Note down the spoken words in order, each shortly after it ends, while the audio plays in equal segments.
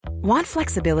Want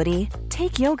flexibility?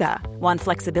 Take yoga. Want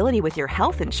flexibility with your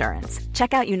health insurance?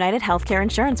 Check out United Healthcare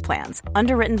Insurance Plans.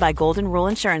 Underwritten by Golden Rule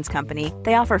Insurance Company,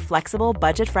 they offer flexible,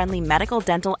 budget-friendly medical,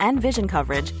 dental, and vision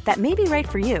coverage that may be right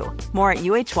for you. More at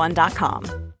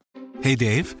uh1.com. Hey,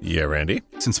 Dave. Yeah, Randy.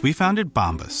 Since we founded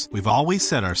Bombas, we've always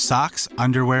said our socks,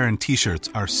 underwear, and T-shirts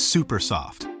are super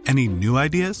soft. Any new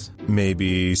ideas?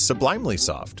 Maybe sublimely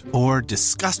soft. Or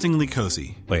disgustingly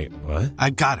cozy. Wait, what?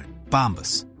 I got it.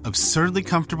 Bombas. Absurdly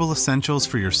comfortable essentials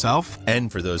for yourself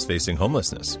and for those facing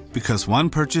homelessness. Because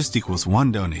one purchased equals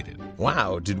one donated.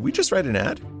 Wow, did we just write an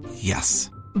ad?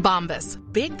 Yes. Bombas.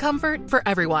 Big comfort for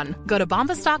everyone. Go to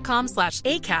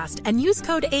bombas.com/ACAST and use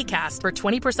code ACAST for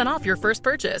 20% off your first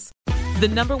purchase. The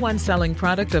number one selling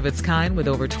product of its kind with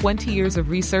over 20 years of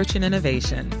research and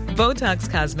innovation. Botox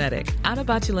Cosmetic, out of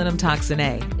botulinum toxin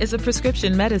A, is a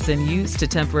prescription medicine used to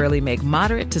temporarily make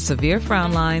moderate to severe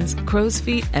frown lines, crow's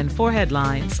feet, and forehead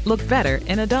lines look better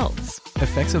in adults.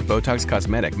 Effects of Botox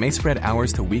Cosmetic may spread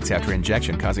hours to weeks after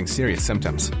injection, causing serious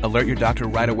symptoms. Alert your doctor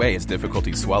right away as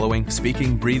difficulty swallowing,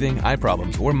 speaking, breathing, eye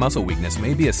problems, or muscle weakness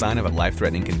may be a sign of a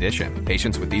life-threatening condition.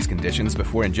 Patients with these conditions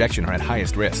before injection are at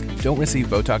highest risk. Don't receive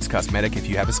Botox Cosmetic if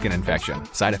you have a skin infection.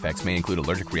 Side effects may include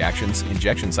allergic reactions,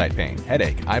 injection site pain,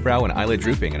 headache, eyebrow and eyelid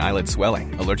drooping, and eyelid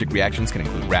swelling. Allergic reactions can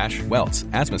include rash, welts,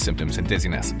 asthma symptoms, and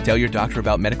dizziness. Tell your doctor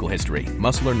about medical history,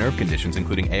 muscle or nerve conditions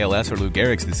including ALS or Lou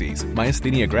Gehrig's disease,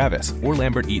 myasthenia gravis, or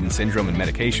Lambert-Eaton syndrome and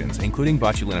medications, including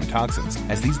botulinum toxins,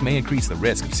 as these may increase the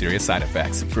risk of serious side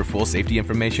effects. For full safety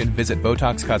information, visit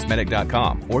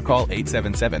BotoxCosmetic.com or call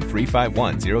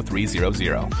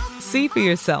 877-351-0300. See for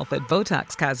yourself at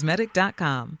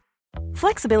BotoxCosmetic.com.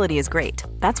 Flexibility is great.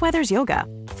 That's why there's yoga.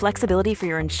 Flexibility for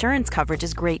your insurance coverage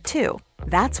is great too.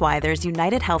 That's why there's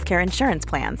United Healthcare Insurance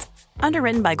Plans.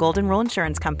 Underwritten by Golden Rule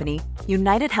Insurance Company,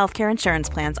 United Healthcare Insurance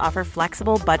Plans offer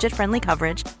flexible, budget-friendly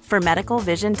coverage for medical,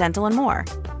 vision, dental, and more.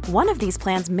 One of these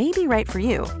plans may be right for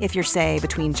you if you're, say,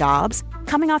 between jobs,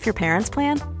 coming off your parents'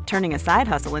 plan, turning a side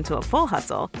hustle into a full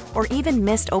hustle, or even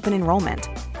missed open enrollment.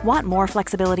 Want more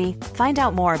flexibility? Find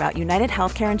out more about United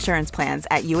Healthcare Insurance Plans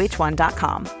at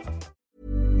uh1.com.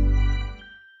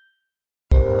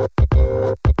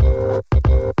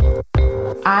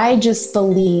 I just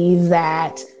believe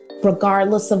that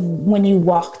regardless of when you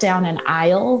walk down an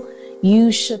aisle,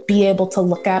 you should be able to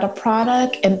look at a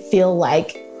product and feel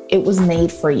like it was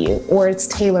made for you, or it's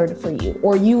tailored for you,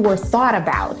 or you were thought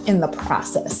about in the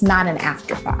process, not an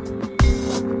afterthought.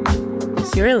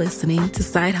 You're listening to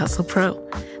Side Hustle Pro,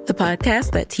 the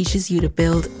podcast that teaches you to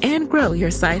build and grow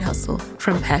your side hustle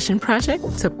from passion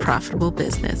project to profitable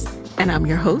business. And I'm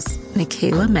your host,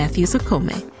 Nicaila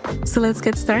Matthews-Okome. So let's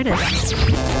get started.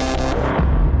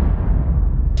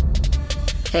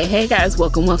 Hey guys,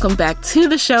 welcome back to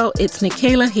the show. It's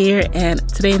Nicaila here, and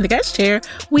today in the guest chair,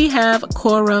 we have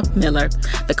Cora Miller,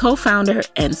 the co-founder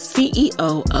and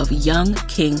CEO of Young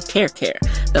King Hair Care,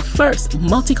 the first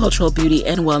multicultural beauty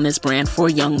and wellness brand for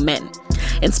young men.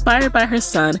 Inspired by her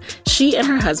son, she and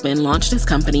her husband launched this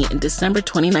company in December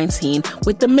 2019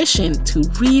 with the mission to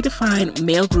redefine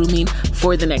male grooming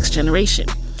for the next generation.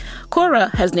 Cora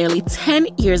has nearly 10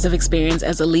 years of experience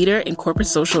as a leader in corporate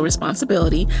social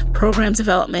responsibility, program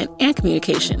development, and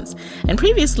communications. And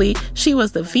previously, she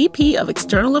was the VP of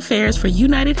External Affairs for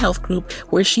United Health Group,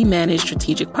 where she managed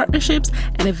strategic partnerships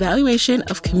and evaluation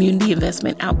of community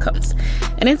investment outcomes.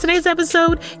 And in today's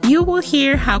episode, you will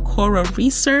hear how Cora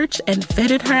researched and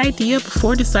vetted her idea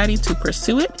before deciding to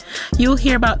pursue it. You'll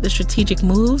hear about the strategic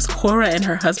moves Cora and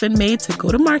her husband made to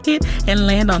go to market and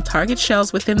land on Target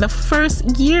shelves within the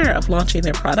first year of launching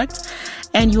their product.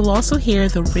 And you'll also hear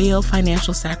the real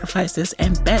financial sacrifices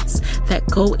and bets that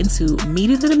go into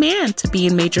meeting the demand to be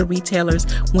in major retailers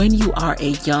when you are a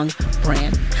young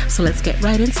brand. So let's get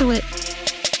right into it.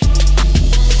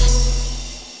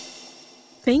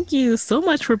 Thank you so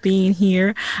much for being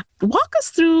here. Walk us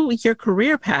through your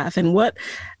career path and what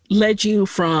led you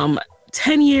from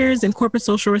 10 years in corporate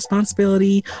social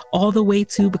responsibility all the way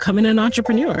to becoming an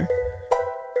entrepreneur.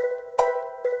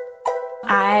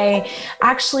 I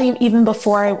actually, even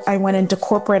before I went into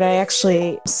corporate, I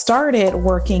actually started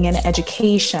working in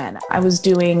education. I was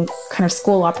doing kind of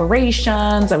school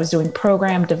operations. I was doing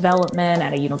program development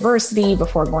at a university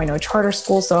before going to a charter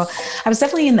school. So I was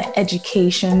definitely in the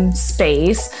education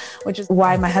space, which is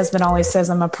why my husband always says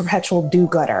I'm a perpetual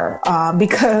do-gooder,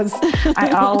 because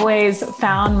I always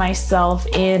found myself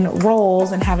in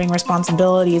roles and having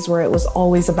responsibilities where it was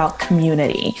always about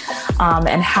community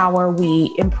and how are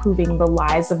we improving the lives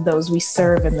of those we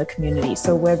serve in the community.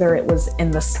 So whether it was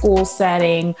in the school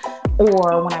setting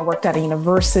Or when I worked at a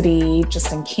university,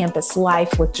 just in campus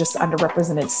life with just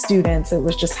underrepresented students, it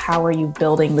was just how are you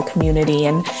building the community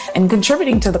and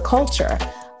contributing to the culture.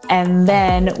 And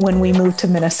then when we moved to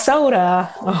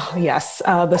Minnesota,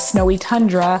 the snowy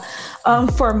tundra,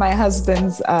 for my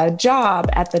husband's job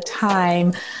at the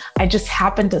time, I just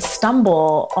happened to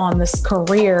stumble on this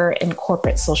career in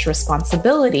corporate social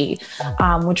responsibility,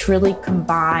 which really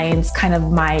combines kind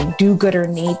of my do-gooder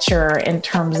nature in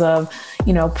terms of,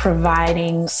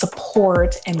 providing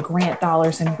support and grant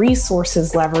dollars and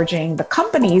resources, leveraging the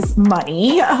company's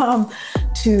money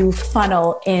to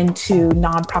funnel into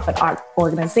nonprofit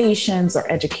organizations or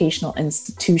educational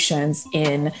institutions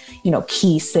in,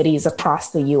 key cities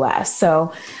across the U.S.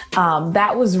 So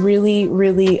that was really,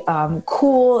 really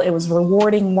cool. It was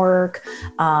rewarding work,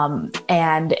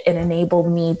 and it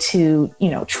enabled me to,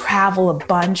 travel a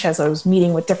bunch as I was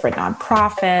meeting with different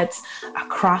nonprofits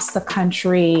across the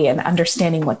country and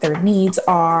understanding what their needs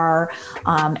are,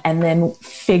 and then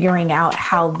figuring out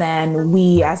how then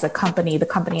we as a company, the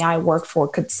company I worked for,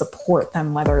 could support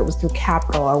them, whether it was through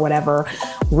capital or whatever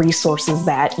resources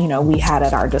that, we had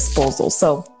at our disposal.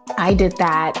 So I did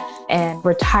that and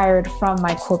retired from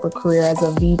my corporate career as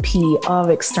a VP of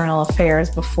External Affairs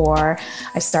before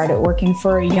I started working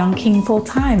for Young King full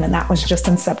time. And that was just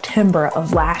in September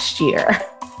of last year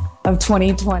of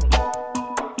 2020.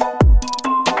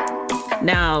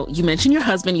 Now, you mentioned your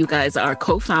husband. You guys are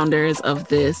co-founders of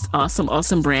this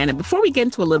awesome brand. And before we get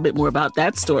into a little bit more about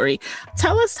that story,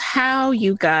 tell us how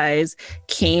you guys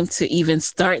came to even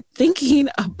start thinking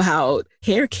about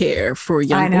hair care for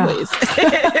young boys.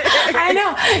 I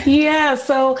know. Yeah.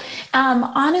 So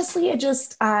honestly,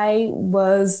 I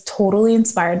was totally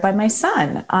inspired by my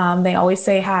son. They always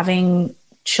say having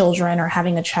children or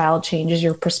having a child changes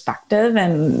your perspective.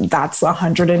 And that's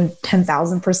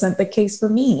 110,000% the case for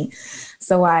me.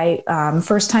 So I,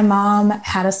 first time mom,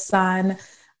 had a son,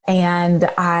 and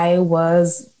I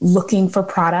was looking for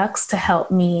products to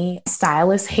help me style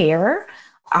his hair.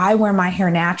 I wear my hair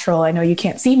natural. I know you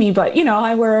can't see me, but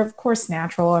I wear, of course,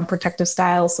 natural and protective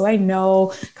styles. So I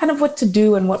know kind of what to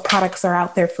do and what products are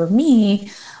out there for me.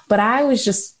 But I was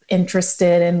just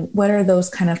interested in what are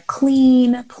those kind of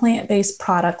clean plant-based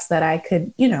products that I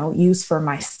could, use for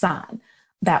my son,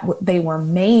 that they were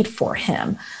made for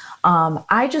him.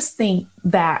 I just think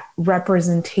that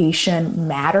representation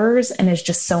matters and is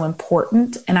just so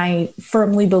important. And I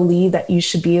firmly believe that you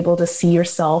should be able to see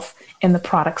yourself in the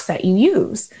products that you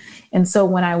use. And so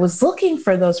when I was looking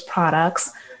for those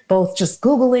products, both just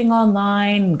Googling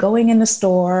online, going in the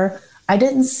store, I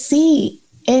didn't see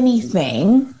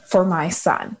anything for my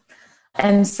son.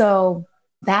 And so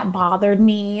that bothered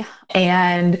me.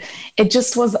 And it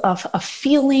just was a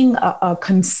feeling, a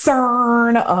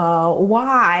concern,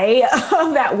 why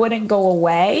that wouldn't go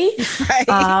away.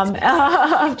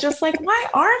 Right. Just like, why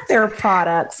aren't there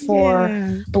products for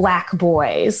Black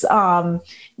boys?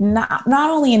 Not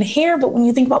only in hair, but when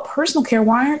you think about personal care,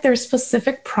 why aren't there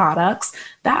specific products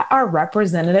that are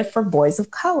representative for boys of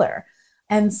color?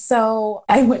 And so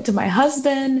I went to my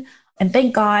husband. And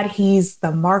thank God he's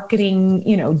the marketing,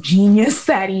 genius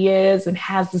that he is, and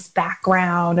has this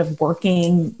background of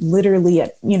working literally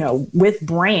at, with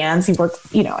brands. He worked,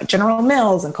 at General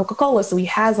Mills and Coca-Cola. So he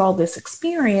has all this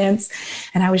experience.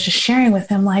 And I was just sharing with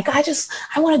him, like, I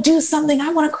want to do something.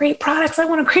 I want to create products. I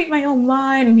want to create my own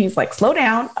line. And he's like, slow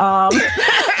down.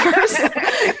 First,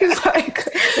 he's like,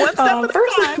 one step at a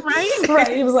time, right?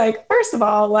 Right. He was like, first of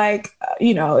all,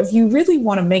 if you really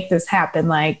want to make this happen,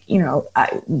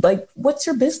 what's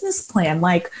your business plan?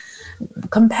 Like,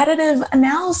 competitive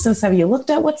analysis. Have you looked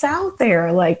at what's out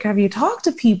there? Like, have you talked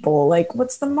to people? Like,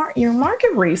 what's your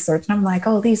market research? And I'm like,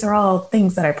 oh, these are all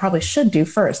things that I probably should do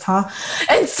first, huh?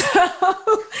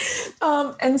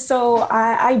 And so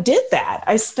I did that.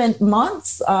 I spent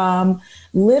months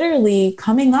literally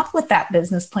coming up with that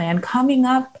business plan, coming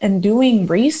up and doing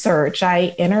research.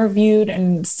 I interviewed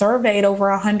and surveyed over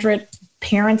 100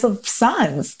 parents of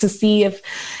sons to see if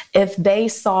they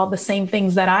saw the same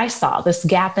things that I saw, this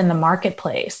gap in the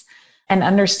marketplace, and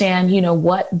understand,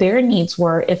 what their needs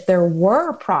were, if there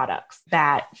were products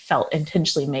that felt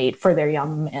intentionally made for their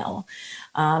young male.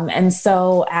 And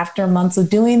so after months of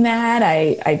doing that,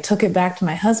 I took it back to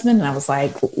my husband, and I was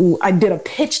like, I did a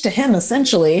pitch to him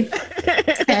essentially.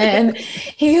 And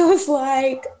he was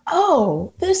like,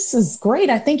 oh, this is great.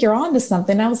 I think you're onto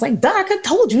something. I was like, Doc, I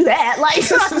told you that. Like,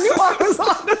 I knew I was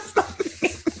onto something.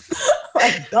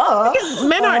 Like, duh. Because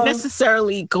men aren't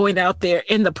necessarily going out there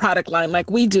in the product line like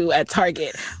we do at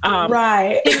Target.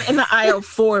 Right. In the aisle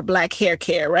for Black hair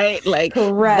care, right? Like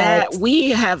Correct. that,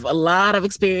 we have a lot of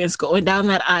experience going down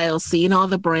that aisle, seeing all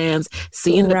the brands,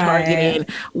 seeing the targeting.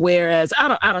 Whereas I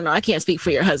don't know. I can't speak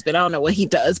for your husband. I don't know what he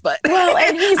does, but well,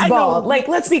 and he's bald. Like,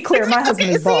 let's be clear, my husband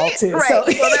is bald too. Right. So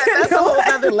that's a whole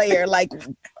other layer. Like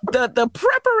the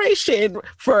preparation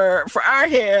for our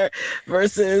hair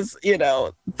versus,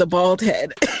 the bald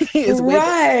head is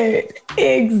right.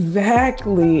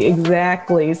 Exactly.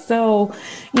 So,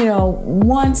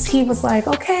 once he was like,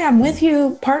 okay, I'm with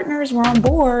you, partners, we're on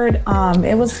board.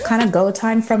 It was kind of go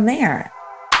time from there.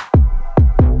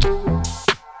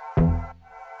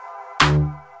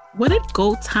 What did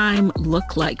go time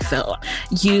look like, Phil?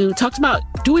 You talked about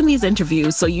doing these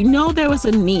interviews, so there was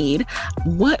a need.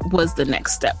 What was the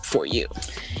next step for you?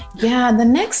 Yeah, the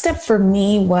next step for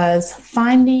me was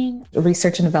finding a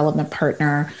research and development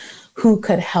partner who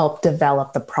could help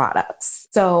develop the products.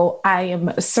 So I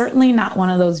am certainly not one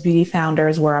of those beauty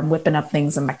founders where I'm whipping up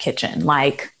things in my kitchen.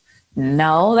 Like,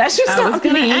 no, that's just I was not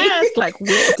going to me. ask, like,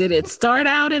 did it start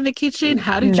out in the kitchen?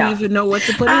 How did you even know what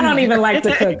to put in? I don't even like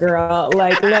to cook, girl,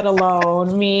 like, let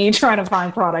alone me trying to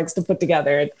find products to put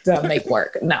together to make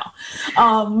work. No.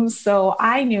 So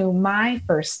I knew my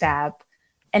first step.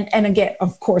 And again,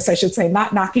 of course, I should say,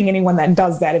 not knocking anyone that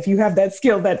does that. If you have that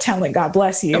skill, that talent, God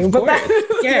bless you. But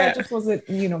that just wasn't,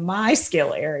 my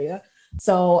skill area.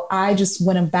 So I just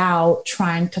went about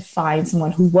trying to find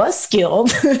someone who was skilled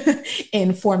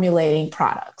in formulating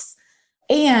products.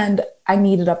 And I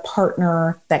needed a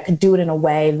partner that could do it in a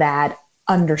way that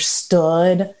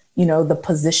understood, the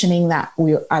positioning that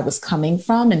I was coming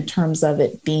from in terms of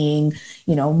it being,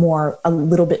 a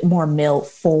little bit more male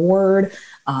forward,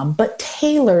 but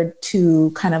tailored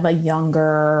to kind of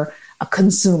a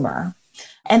consumer.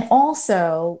 And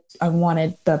also, I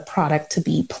wanted the product to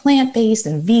be plant-based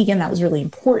and vegan. That was really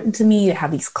important to me, to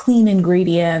have these clean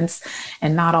ingredients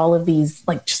and not all of these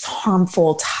like just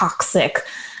harmful, toxic,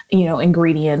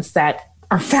 ingredients that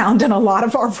are found in a lot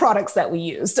of our products that we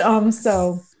used.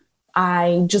 So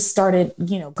I just started,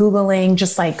 Googling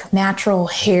just like natural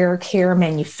hair care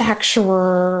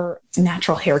manufacturer,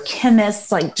 natural hair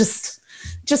chemists, like just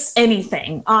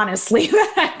anything, honestly,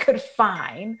 that I could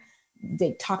find.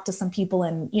 They talked to some people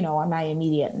in, on my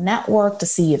immediate network to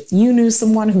see if you knew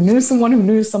someone who knew someone who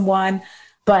knew someone.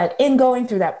 But in going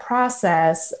through that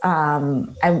process,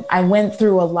 I went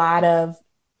through a lot of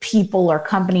people or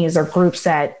companies or groups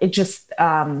that it just,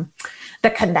 the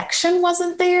connection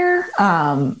wasn't there.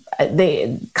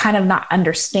 They kind of not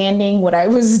understanding what I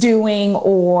was doing,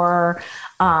 or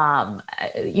the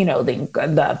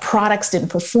products didn't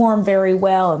perform very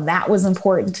well, and that was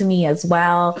important to me as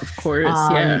well. Of course,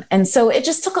 yeah. And so it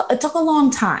just took a long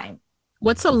time.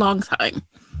 What's a long time?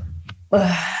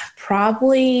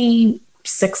 Probably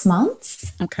 6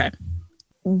 months. Okay.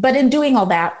 But in doing all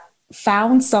that,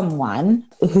 found someone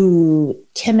who,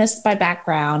 chemist by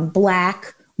background,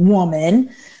 Black woman,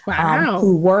 wow.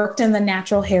 Who worked in the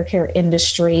natural hair care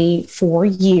industry for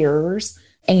years.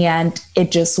 And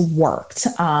it just worked.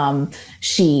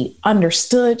 She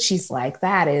understood. She's like,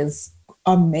 that is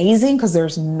amazing, because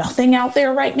there's nothing out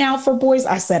there right now for boys.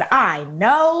 I said, I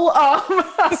know.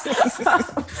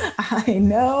 I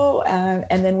know.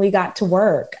 And then we got to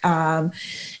work. And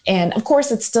of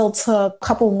course, it still took a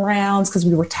couple rounds because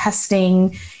we were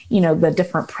testing, the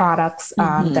different products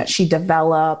that she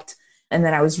developed. And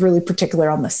then I was really particular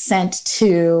on the scent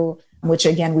too, which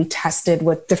again, we tested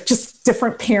with just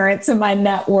different parents in my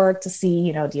network to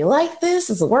see, do you like this?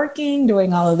 Is it working?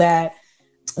 Doing all of that.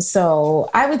 So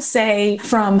I would say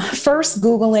from first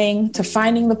Googling to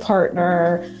finding the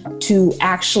partner to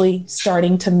actually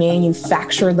starting to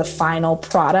manufacture the final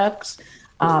product,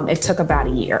 it took about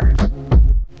a year.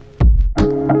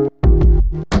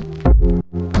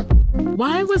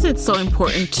 Why was it so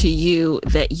important to you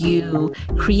that you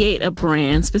create a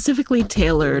brand specifically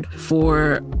tailored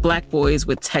for Black boys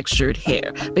with textured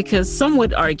hair? Because some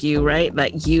would argue, right,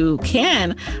 that you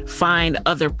can find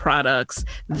other products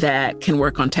that can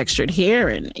work on textured hair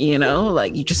and,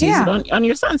 like you just use it on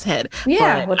your son's head.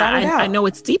 Yeah, but without a doubt. I know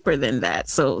it's deeper than that.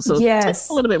 So yes. Tell us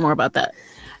a little bit more about that.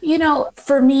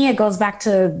 For me, it goes back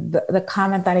to the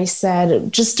comment that I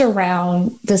said just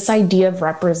around this idea of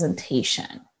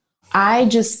representation. I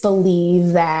just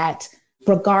believe that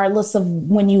regardless of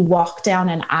when you walk down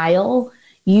an aisle,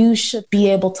 you should be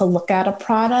able to look at a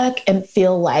product and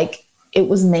feel like it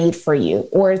was made for you,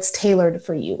 or it's tailored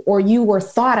for you, or you were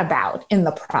thought about in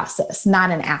the process,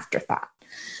 not an afterthought.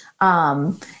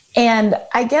 And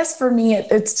I guess for me,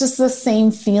 it's just the same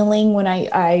feeling when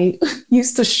I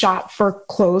used to shop for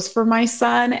clothes for my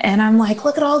son. And I'm like,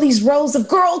 look at all these rows of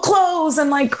girl clothes and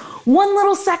like one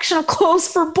little section of clothes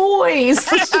for boys.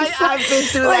 I've been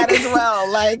through that as well.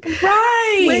 Like,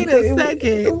 right. Wait a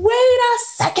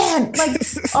second. Like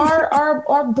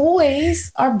our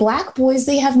boys, our Black boys,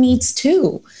 they have needs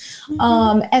too.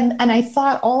 And I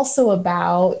thought also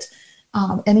about,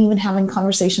 and even having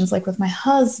conversations like with my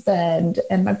husband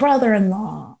and my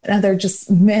brother-in-law and other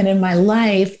just men in my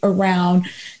life around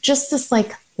just this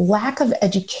like lack of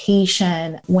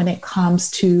education when it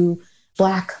comes to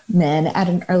Black men at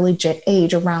an early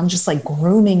age around just like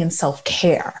grooming and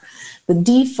self-care. The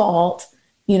default,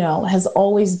 has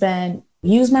always been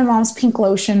use my mom's pink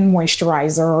lotion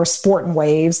moisturizer or Sport and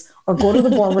Waves, or go to the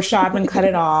barbershop and cut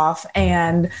it off.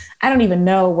 And I don't even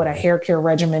know what a hair care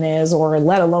regimen is, or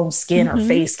let alone skin or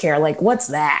face care. Like, what's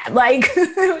that? Like,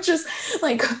 it was just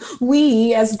like,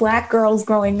 we as Black girls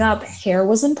growing up, hair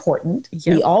was important.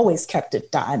 Yep. We always kept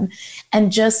it done.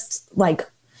 And just like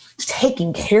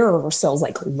taking care of ourselves,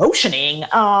 like lotioning,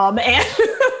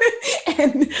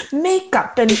 and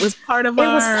makeup, and it was part of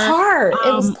our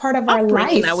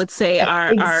life. I would say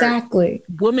our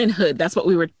womanhood. That's what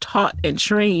we were taught and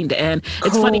trained. And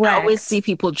it's funny, I always see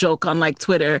people joke on like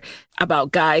Twitter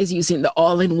about guys using the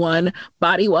all-in-one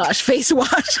body wash, face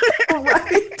wash.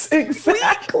 Right,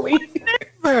 exactly. We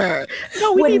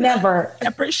would never.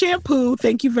 Separate shampoo.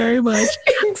 Thank you very much.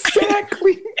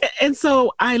 Exactly. And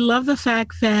so I love the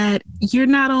fact that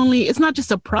it's not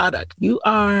just a product. You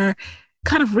are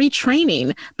kind of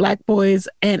retraining Black boys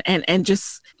and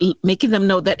just making them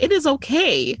know that it is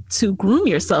okay to groom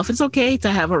yourself. It's okay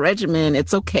to have a regimen.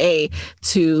 It's okay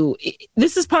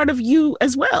this is part of you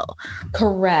as well.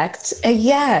 Correct.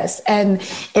 Yes. And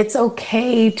it's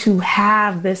okay to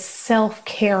have this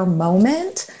self-care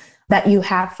moment that you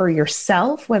have for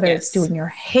yourself, whether it's doing your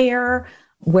hair,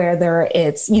 whether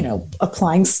it's,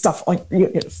 applying stuff on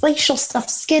your facial stuff,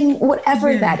 skin,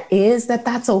 whatever that is,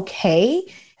 that's okay.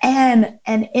 And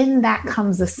in that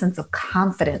comes a sense of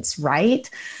confidence, right?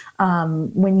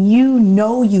 When you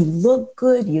look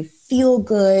good, you feel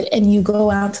good, and you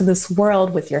go out to this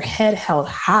world with your head held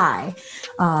high,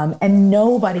 and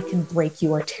nobody can break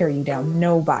you or tear you down,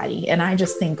 nobody. And I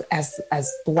just think as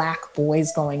Black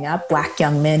boys growing up, Black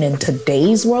young men in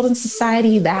today's world and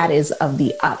society, that is of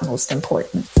the utmost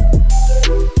importance.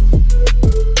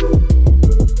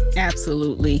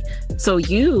 Absolutely. So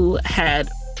you had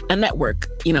a network,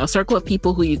 a circle of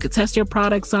people who you could test your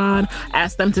products on,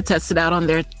 ask them to test it out on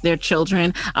their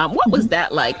children. What was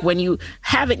that like when you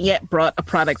haven't yet brought a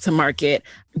product to market?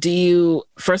 Do you,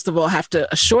 first of all, have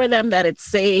to assure them that it's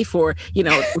safe, or,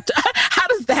 how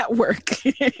does that work?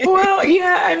 Well,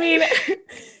 yeah, I mean,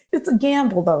 it's a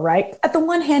gamble though, right? At the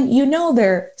one hand,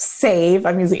 they're safe.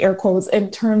 I'm using air quotes in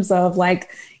terms of like,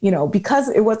 because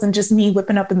it wasn't just me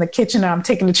whipping up in the kitchen and I'm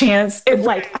taking a chance. It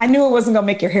like, I knew it wasn't going to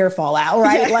make your hair fall out,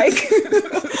 right? Yes.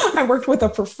 Like I worked with a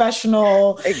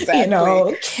professional,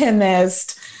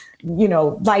 chemist,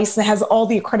 license, has all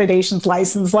the accreditations,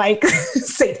 license, like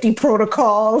safety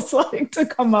protocols, like to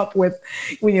come up with,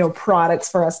 products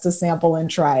for us to sample and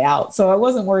try out. So I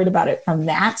wasn't worried about it from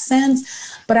that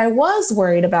sense, but I was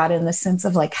worried about it in the sense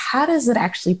of like, how does it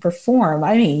actually perform?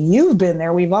 I mean, you've been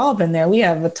there, we've all been there. We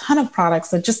have a ton of products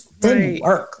that just didn't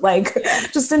work,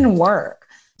 just didn't work.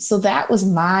 So that was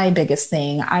my biggest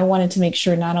thing. I wanted to make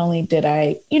sure not only did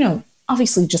I,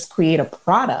 obviously just create a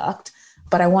product,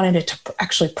 but I wanted it to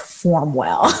actually perform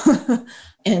well.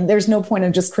 And there's no point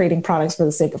in just creating products for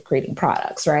the sake of creating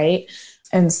products, right?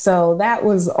 And so that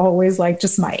was always like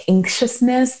just my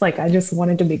anxiousness. Like I just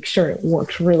wanted to make sure it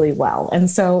worked really well. And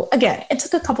so again, it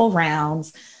took a couple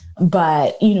rounds,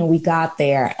 but we got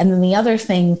there. And then the other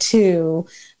thing too,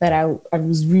 that I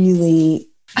was really,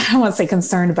 I don't want to say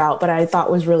concerned about, but I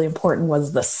thought was really important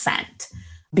was the scent,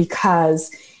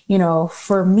 because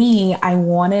for me, I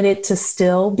wanted it to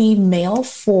still be male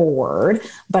forward,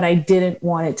 but I didn't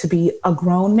want it to be a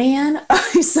grown man.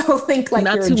 So think like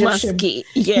not your too Egyptian. Musky.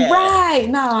 Yeah. Right.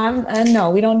 No,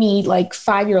 no, we don't need like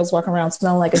 5-year-olds walking around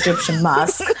smelling like Egyptian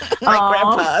musk. Like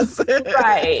grandpas.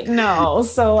 Right. No.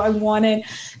 So I wanted,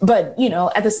 but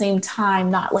at the same time,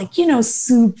 not like,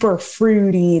 super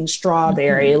fruity and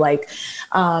strawberry,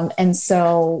 and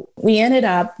so we ended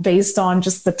up, based on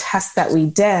just the test that we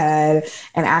did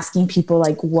and asking people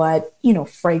like, what,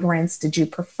 fragrance did you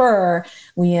prefer?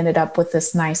 We ended up with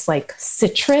this nice, like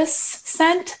citrus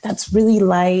scent that's really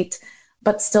light,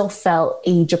 but still felt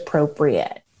age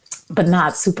appropriate, but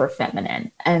not super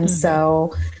feminine. And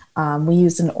so we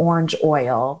used an orange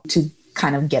oil to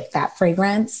kind of get that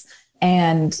fragrance.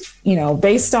 And,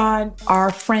 based on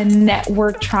our friend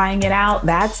network trying it out,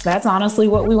 that's honestly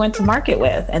what we went to market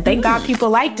with. And thank God people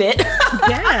liked it.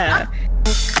 Yeah.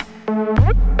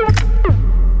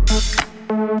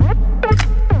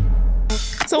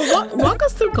 So walk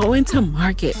us through going to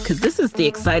market, because this is the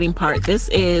exciting part. This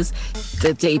is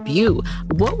the debut.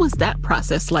 What was that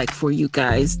process like for you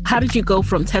guys? How did you go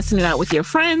from testing it out with your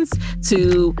friends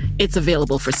to it's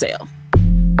available for sale?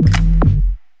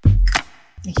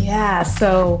 Yeah,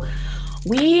 so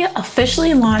we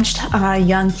officially launched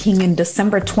Young King in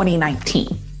December 2019.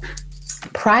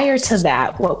 Prior to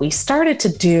that, what we started to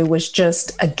do was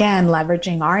just, again,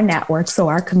 leveraging our network, so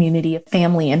our community of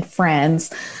family and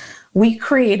friends. We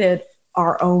created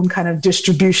our own kind of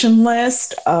distribution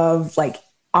list of, like,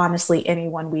 honestly,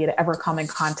 anyone we had ever come in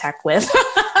contact with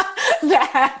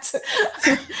that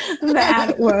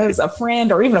was a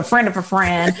friend or even a friend of a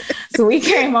friend. So we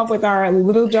came up with our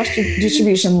little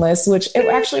distribution list, which it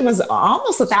actually was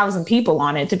almost 1,000 people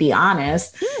on it, to be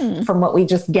honest, from what we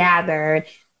just gathered.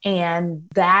 And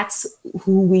that's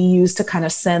who we use to kind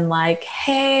of send, like,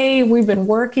 hey, we've been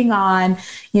working on,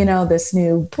 this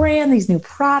new brand, these new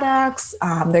products.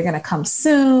 They're going to come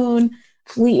soon.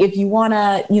 If you want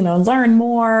to, learn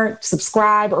more,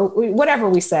 subscribe, or whatever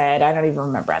we said. I don't even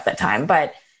remember at that time,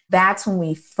 but that's when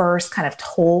we first kind of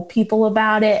told people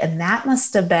about it. And that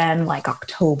must have been like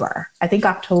October. I think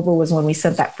October was when we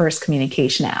sent that first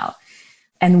communication out.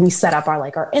 And we set up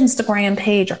our Instagram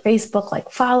page, our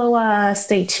Facebook, follow us,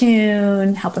 stay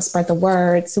tuned, help us spread the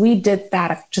word. So we did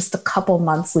that just a couple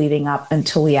months leading up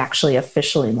until we actually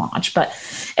officially launched. But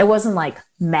it wasn't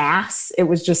mass. It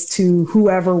was just to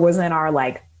whoever was in our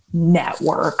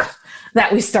network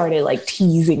that we started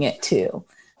teasing it to.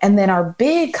 And then our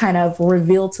big kind of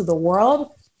reveal to the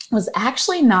world was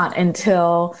actually not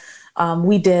until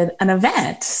we did an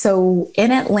event. So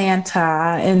in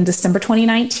Atlanta in December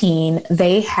 2019,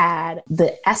 they had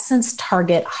the Essence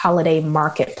Target Holiday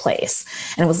Marketplace.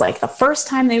 And it was the first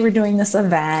time they were doing this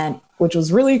event, which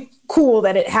was really cool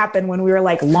that it happened when we were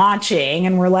launching,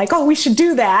 and we're oh, we should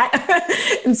do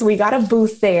that. And so we got a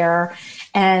booth there.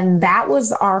 And that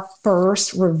was our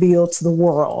first reveal to the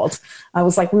world. I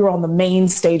was we were on the main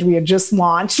stage. We had just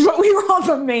launched, but we were on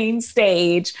the main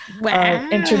stage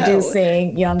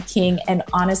introducing Young King. And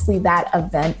honestly, that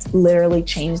event literally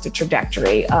changed the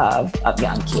trajectory of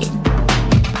Young King.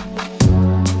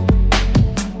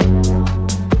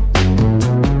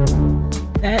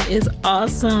 That is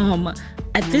awesome.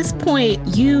 At this point,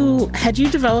 had you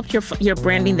developed your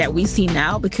branding that we see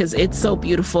now? Because it's so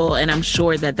beautiful, and I'm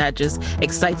sure that just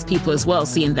excites people as well,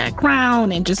 seeing that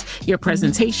crown and just your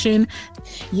presentation.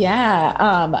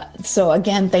 Yeah. So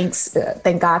again,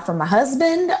 thank God for my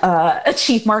husband, a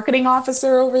chief marketing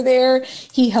officer over there.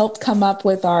 He helped come up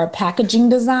with our packaging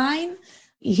design.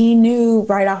 He knew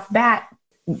right off the bat.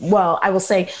 Well, I will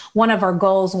say one of our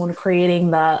goals when creating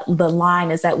the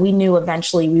line is that we knew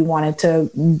eventually we wanted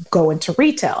to go into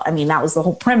retail. I mean, that was the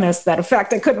whole premise, that in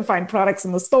fact I couldn't find products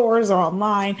in the stores or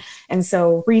online. And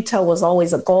so retail was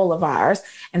always a goal of ours.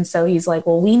 And so he's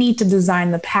well, we need to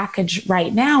design the package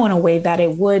right now in a way that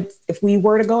it would, if we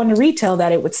were to go into retail,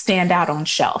 that it would stand out on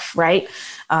shelf, right?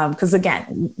 Because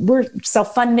again, we're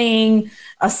self-funding,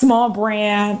 a small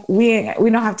brand. We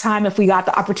don't have time, if we got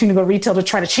the opportunity to go retail, to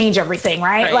try to change everything,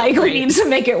 right? We need to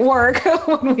make it work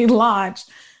when we launch.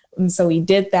 And so we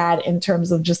did that in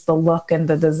terms of just the look and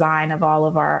the design of all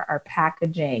of our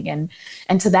packaging.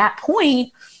 And to that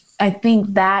point, I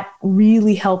think that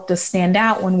really helped us stand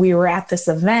out when we were at this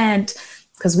event,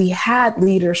 because we had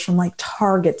leaders from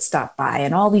Target stop by,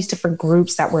 and all these different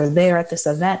groups that were there at this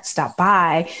event stop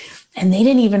by. And they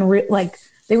didn't even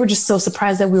they were just so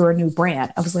surprised that we were a new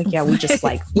brand. I was yeah, we just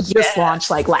just launched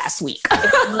last week.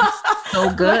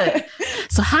 So good.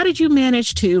 So how did you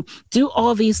manage to do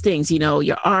all these things?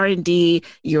 Your R&D,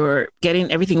 you're getting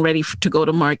everything ready to go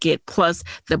to market, plus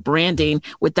the branding,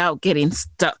 without getting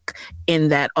stuck in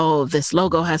that, oh, this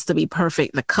logo has to be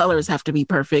perfect, the colors have to be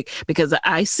perfect, because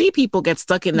I see people get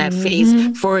stuck in that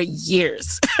phase for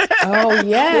years. Oh,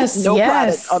 yes. No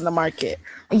product on the market.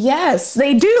 Yes,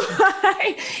 they do.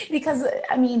 Because,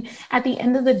 I mean, at the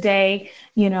end of the day,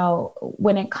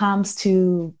 when it comes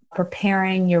to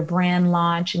preparing your brand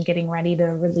launch and getting ready to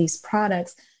release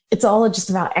products, it's all just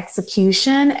about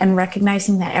execution and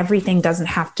recognizing that everything doesn't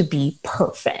have to be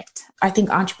perfect. I think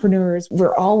entrepreneurs,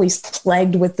 we're always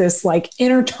plagued with this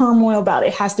inner turmoil about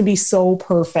it has to be so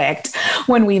perfect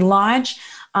when we launch.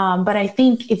 But I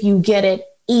think if you get it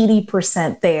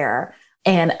 80% there,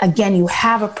 and again, you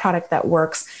have a product that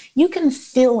works, you can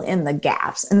fill in the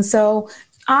gaps. And so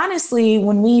honestly,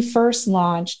 when we first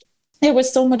launched, there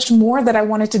was so much more that I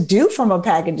wanted to do from a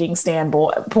packaging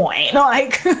standpoint.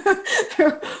 Like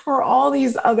there were all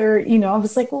these other, I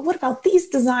was like, well, what about these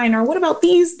design, or what about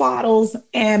these bottles?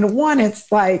 And one,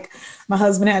 it's like, my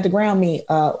husband had to ground me.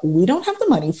 We don't have the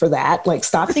money for that. Like,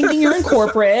 stop thinking you're in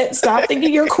corporate. Stop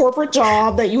thinking you're a corporate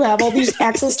job, that you have all these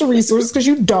access to resources, because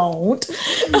you don't.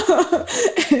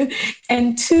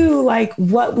 And two, like,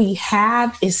 what we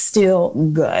have is still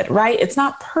good, right? It's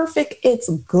not perfect. It's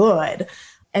good.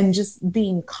 And just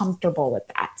being comfortable with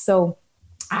that. So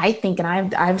I think,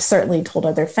 and I've certainly told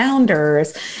other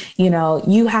founders,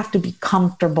 you have to be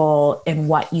comfortable in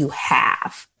what you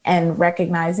have, and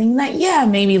recognizing that,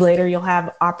 maybe later you'll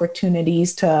have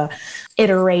opportunities to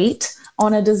iterate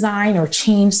on a design or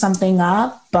change something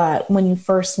up. But when you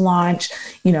first launch,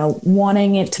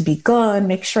 wanting it to be good,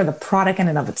 make sure the product in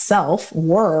and of itself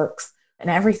works, and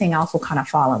everything else will kind of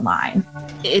fall in line.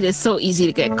 It is so easy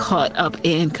to get caught up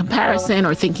in comparison,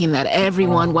 or thinking that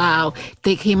everyone, wow,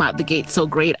 they came out the gate so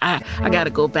great, I got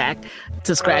to go back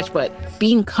to scratch. But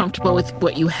being comfortable with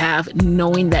what you have,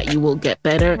 knowing that you will get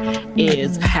better,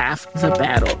 is half the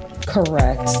battle.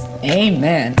 Correct.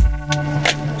 Amen.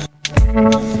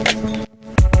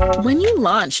 When you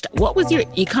launched, what was your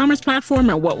e-commerce platform,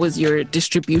 or what was your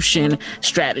distribution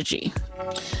strategy?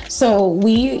 So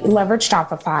we leveraged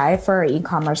Shopify for our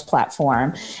e-commerce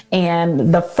platform.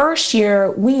 And the first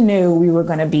year, we knew we were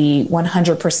going to be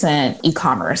 100%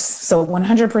 e-commerce. So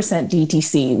 100%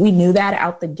 DTC. We knew that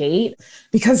out the gate,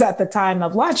 because at the time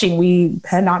of launching, we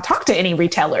had not talked to any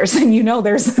retailers. And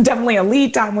there's definitely a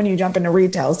lead time when you jump into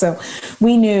retail. So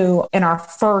we knew in our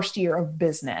first year of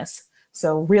business,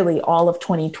 so really all of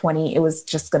 2020, it was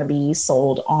just going to be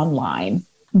sold online.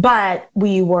 But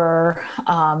we were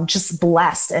just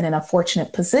blessed and in a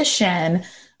fortunate position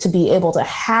to be able to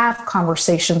have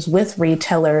conversations with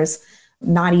retailers,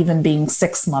 not even being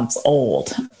 6 months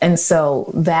old. And so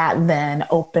that then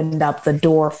opened up the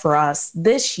door for us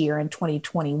this year in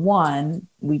 2021.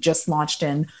 We just launched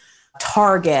in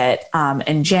Target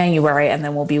in January, and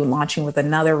then we'll be launching with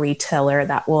another retailer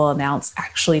that we'll announce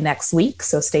actually next week.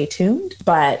 So stay tuned.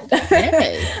 But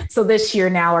so this year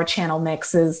now our channel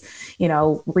mix is,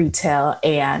 retail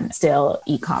and still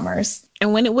e-commerce.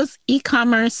 And when it was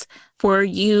e-commerce, were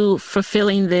you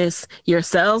fulfilling this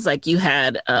yourselves? Like, you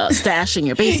had a stash in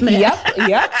your basement?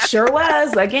 Yep, sure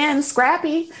was. Again,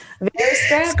 scrappy.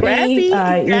 Very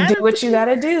scrappy. You do what you got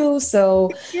to do.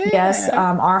 So yes,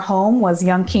 our home was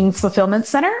Young King Fulfillment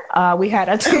Center. We had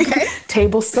a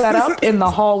table set up in the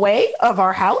hallway of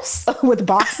our house with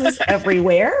boxes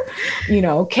everywhere.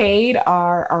 Cade,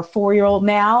 our 4-year-old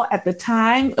now, at the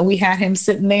time, we had him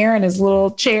sitting there in his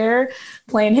little chair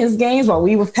playing his games while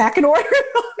we were packing orders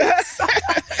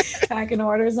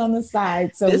on the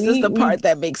side. So this is the part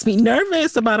that makes me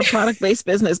nervous about a product-based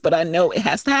business, but I know it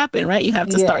has to happen, right? You have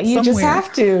to start somewhere. You just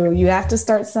have to. You have to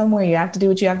start somewhere. You have to do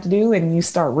what you have to do, and you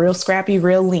start real scrappy,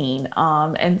 real lean.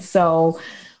 And so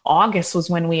August was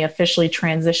when we officially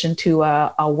transitioned to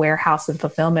a warehouse and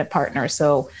fulfillment partner.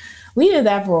 So we did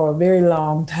that for a very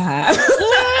long time.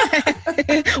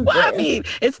 Well, I mean,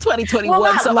 it's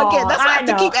 2021. So long. Again, that's why I have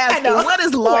to keep asking, what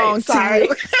is long? Wait, sorry.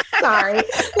 Sorry.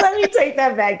 Let me take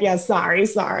that back. Yes,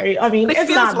 sorry. I mean, it's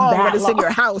not long that when it's long. In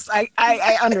your house.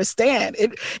 I understand.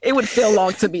 It would feel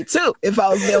long to me too if I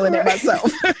was dealing it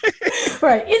myself.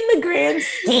 Right. In the grand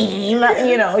scheme,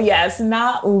 yes,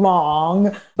 not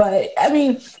long. But I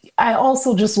mean, I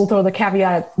also just will throw the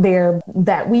caveat there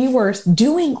that we were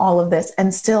doing all of this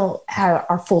and still have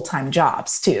our full-time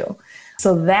jobs too.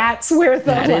 So that's where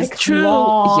the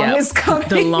long is coming.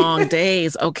 The long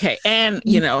days. Okay. And,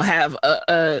 have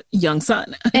a young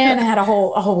son. And had a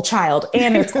whole child,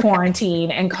 and it's quarantine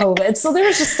and COVID. So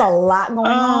there's just a lot going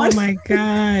on. Oh my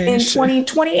gosh. In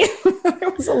 2020,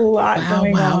 there was a lot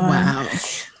going on.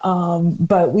 Wow.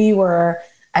 But we were,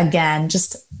 again,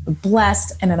 just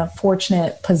blessed and in a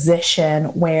fortunate position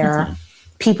where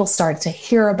people started to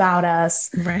hear about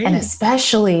us. Right. And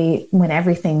especially when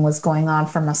everything was going on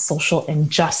from a social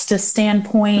injustice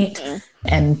standpoint,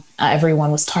 and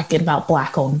everyone was talking about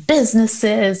Black-owned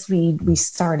businesses, we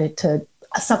started to,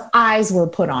 some eyes were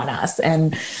put on us,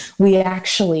 and we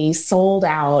actually sold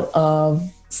out of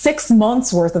 6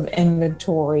 months worth of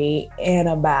inventory in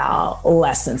about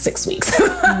less than 6 weeks.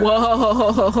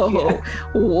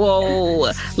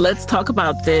 Whoa. Let's talk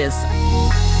about this.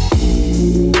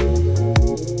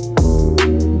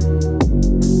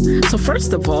 So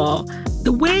first of all,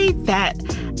 the way that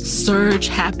surge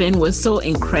happened was so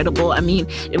incredible. I mean,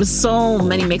 it was so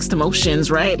many mixed emotions,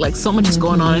 right? Like, so much is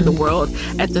going on in the world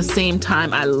at the same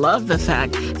time. I love the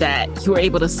fact that you were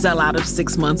able to sell out of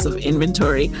 6 months of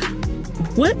inventory.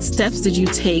 What steps did you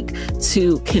take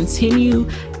to continue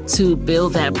to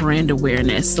build that brand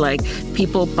awareness? Like,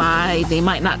 people buy, they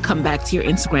might not come back to your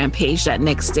Instagram page that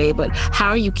next day, but how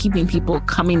are you keeping people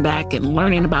coming back and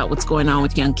learning about what's going on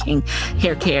with Young King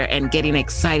Hair Care and getting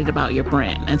excited about your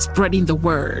brand and spreading the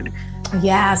word?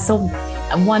 Yeah, so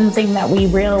one thing that we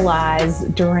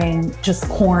realized during just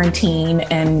quarantine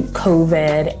and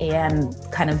COVID and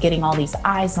kind of getting all these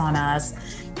eyes on us,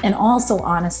 and also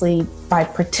honestly, by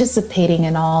participating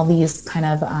in all these kind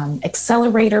of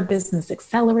business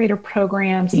accelerator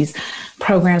programs, these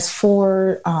programs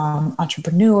for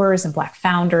entrepreneurs and Black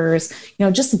founders,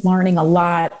 just learning a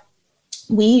lot,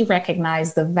 we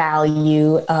recognize the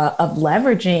value of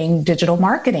leveraging digital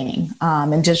marketing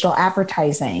and digital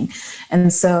advertising.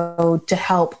 And so to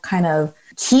help kind of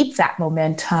keep that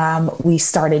momentum, we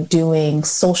started doing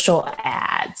social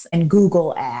ads and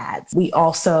Google ads. We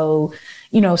also,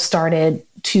 started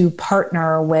to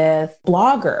partner with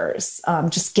bloggers,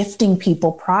 just gifting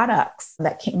people products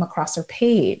that came across our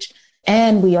page.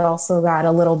 And we also got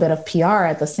a little bit of PR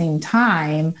at the same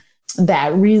time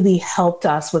that really helped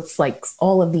us with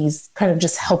all of these, kind of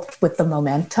just helped with the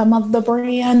momentum of the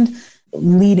brand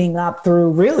leading up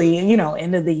through really,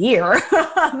 end of the year.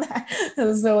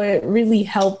 So it really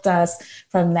helped us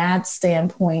from that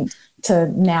standpoint to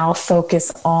now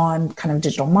focus on kind of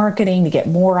digital marketing to get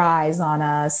more eyes on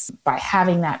us by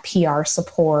having that PR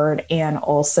support, and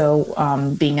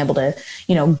also being able to,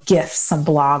 gift some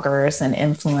bloggers and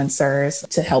influencers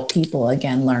to help people,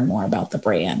 again, learn more about the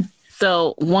brand.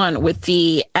 So one, with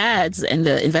the ads and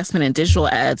the investment in digital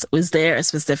ads, was there a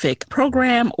specific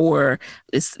program, or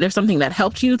is there something that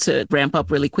helped you to ramp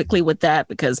up really quickly with that?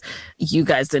 Because you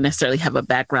guys didn't necessarily have a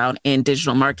background in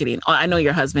digital marketing. I know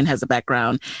your husband has a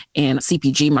background in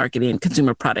CPG marketing,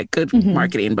 consumer product good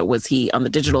marketing, but was he on the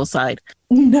digital side?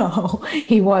 No,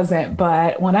 he wasn't.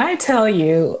 But when I tell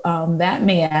you, that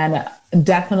man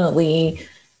definitely,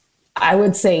 I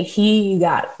would say he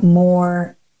got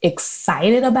more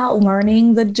excited about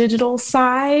learning the digital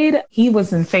side. He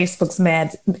was in Facebook's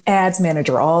ads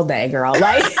manager all day, girl.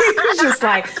 Like, he was just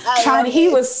like he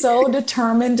was so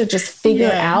determined to just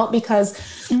figure out, because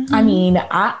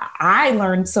I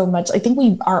learned so much. I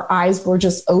think our eyes were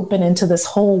just open into this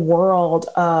whole world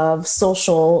of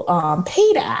social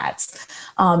paid ads.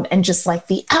 And just like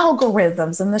the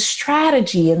algorithms and the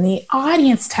strategy and the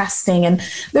audience testing. And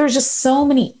there's just so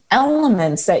many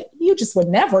elements that you just would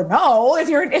never know if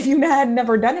you had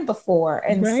never done it before.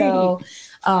 And so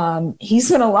he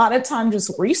spent a lot of time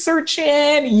just researching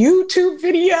YouTube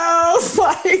videos.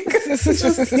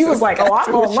 He was like, oh,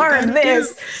 I'm going to learn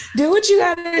this. Do what you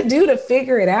got to do to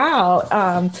figure it out.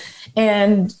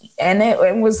 And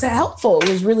it was helpful. It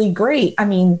was really great. I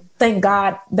mean, thank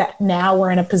God that now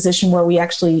we're in a position where we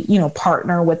actually,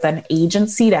 partner with an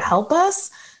agency to help us.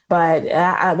 But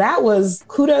that was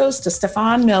kudos to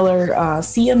Stefan Miller,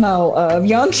 CMO of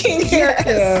Young King Hair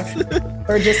Care,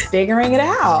 for just figuring it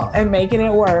out and making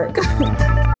it work.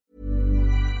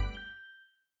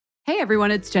 Hey everyone,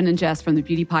 it's Jen and Jess from the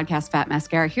beauty podcast Fat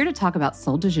Mascara, here to talk about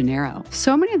Sol de Janeiro.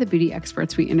 So many of the beauty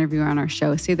experts we interview on our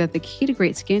show say that the key to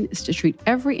great skin is to treat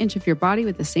every inch of your body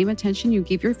with the same attention you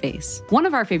give your face. One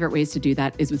of our favorite ways to do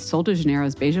that is with Sol de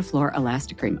Janeiro's Beija Flor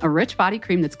Elastic Cream, a rich body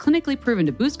cream that's clinically proven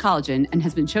to boost collagen and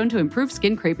has been shown to improve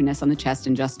skin crepiness on the chest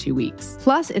in just 2 weeks.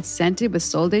 Plus, it's scented with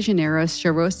Sol de Janeiro's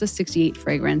Charosta 68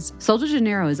 fragrance. Sol de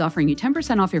Janeiro is offering you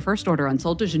 10% off your first order on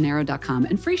soldejaneiro.com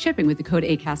and free shipping with the code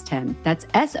ACAST10. That's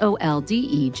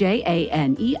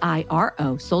SOLDEJANEIRO,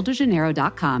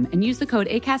 soldejaneiro.com, and use the code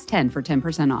ACAST10 for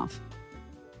 10% off.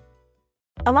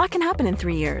 A lot can happen in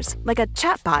 3 years, like a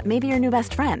chatbot may be your new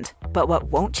best friend. But what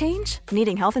won't change?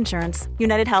 Needing health insurance.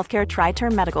 United Healthcare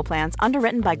Tri-Term Medical Plans,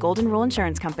 underwritten by Golden Rule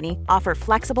Insurance Company, offer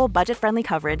flexible, budget-friendly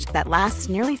coverage that lasts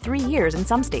nearly 3 years in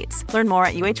some states. Learn more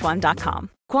at UH1.com.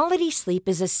 Quality sleep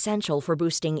is essential for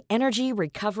boosting energy,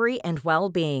 recovery, and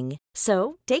well-being.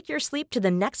 So, take your sleep to the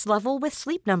next level with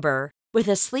Sleep Number. With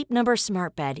a Sleep Number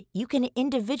smart bed, you can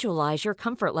individualize your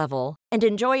comfort level and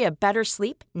enjoy a better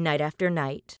sleep night after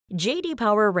night. J.D.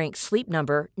 Power ranks Sleep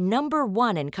Number number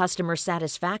 1 in customer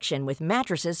satisfaction with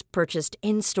mattresses purchased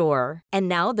in-store. And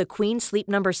now the Queen Sleep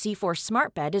Number C4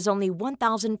 smart bed is only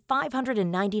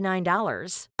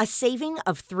 $1,599, a saving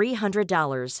of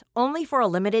 $300, only for a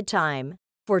limited time.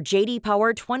 For J.D.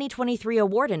 Power 2023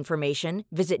 award information,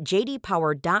 visit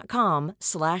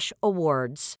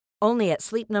jdpower.com/awards. Only at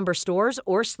Sleep Number stores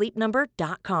or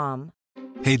sleepnumber.com.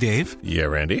 Hey, Dave. Yeah,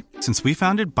 Randy. Since we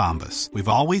founded Bombas, we've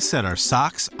always said our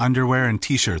socks, underwear, and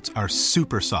T-shirts are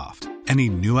super soft. Any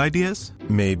new ideas?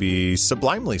 Maybe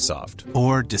sublimely soft.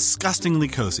 Or disgustingly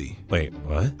cozy. Wait,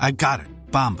 what? I got it.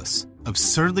 Bombas.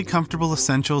 Absurdly comfortable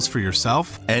essentials for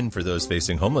yourself And for those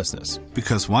facing homelessness.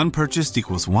 because one purchased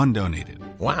equals one donated.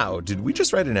 Wow, did we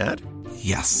just write an ad?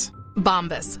 Yes.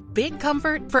 Bombas. Big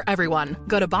comfort for everyone.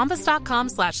 Go to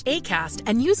bombas.com/ACAST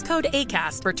and use code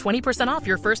ACAST for 20% off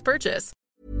your first purchase.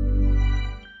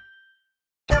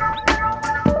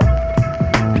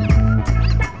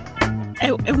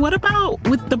 And what about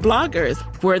with the bloggers?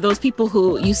 Were those people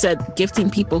who you said gifting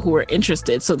people who were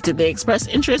interested? So did they express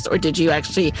interest, or did you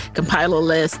actually compile a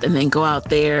list and then go out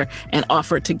there and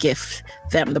offer to gift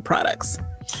them the products?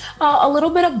 A little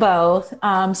bit of both.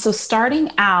 So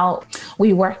starting out,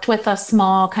 we worked with a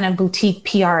small kind of boutique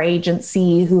PR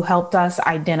agency who helped us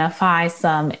identify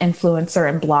some influencer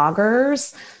and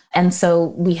bloggers. And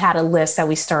so we had a list that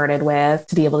we started with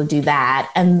to be able to do that.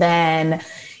 And then,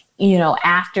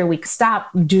 after we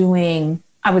stopped doing,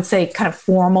 I would say, kind of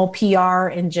formal PR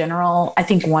in general, I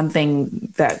think one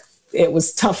thing that it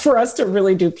was tough for us to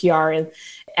really do PR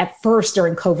at first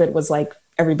during COVID was like,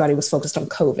 everybody was focused on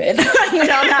COVID,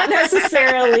 not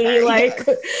necessarily like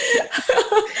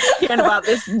hearing about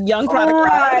this young product.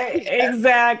 Right,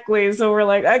 exactly. So we're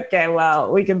like, okay,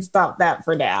 well, we can stop that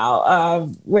for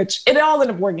now, which it all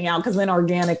ended up working out because then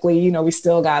organically, we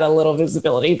still got a little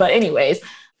visibility. But anyways,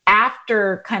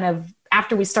 after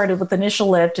we started with Initial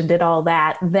Lift and did all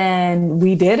that, then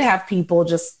we did have people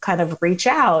just kind of reach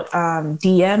out,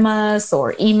 DM us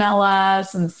or email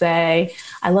us and say,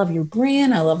 I love your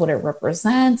brand. I love what it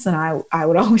represents. And I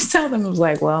would always tell them, I was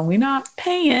like, well, we're not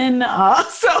paying.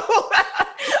 So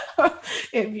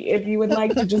if you would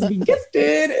like to just be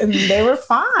gifted, and they were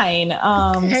fine.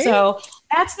 So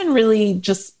that's been really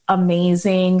just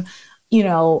amazing.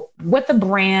 What the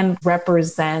brand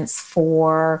represents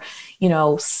for,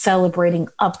 celebrating,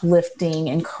 uplifting,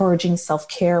 encouraging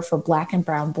self-care for Black and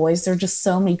brown boys. There are just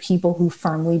so many people who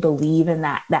firmly believe in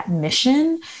that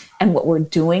mission and what we're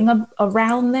doing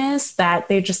around this, that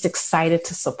they're just excited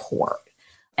to support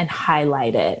and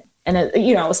highlight it. And,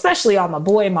 especially all my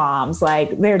boy moms,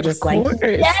 like, they're just like,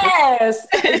 yes,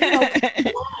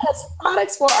 yes,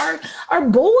 products for our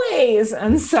boys.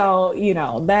 And so,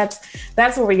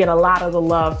 that's where we get a lot of the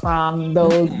love from,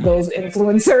 those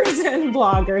influencers and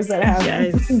bloggers that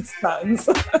have sons.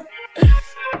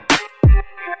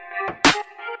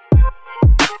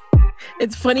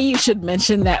 It's funny you should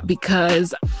mention that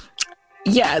because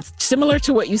it's similar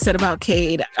to what you said about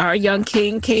Cade. Our young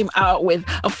king came out with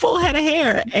a full head of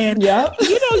hair, and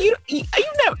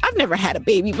I've never had a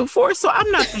baby before, so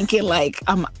I'm not thinking like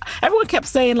everyone kept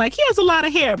saying like he has a lot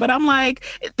of hair, but I'm like,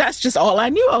 that's just all I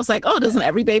knew. I was like, oh, doesn't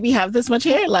every baby have this much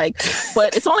hair?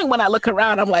 But it's only when I look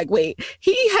around, I'm like, wait,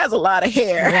 he has a lot of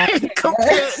hair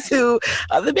compared to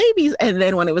other babies. And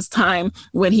then when it was time,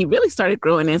 when he really started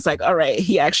growing, it's like, all right,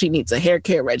 he actually needs a hair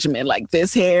care regimen. Like,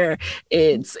 this hair,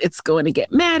 it's going to get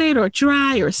matted or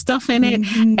dry or stuff in it.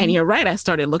 Mm-hmm. And you're right. I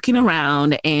started looking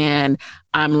around and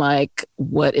I'm like,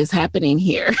 what is happening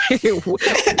here?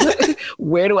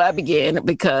 Where do I begin?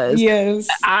 Because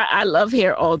I love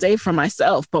hair all day for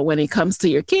myself. But when it comes to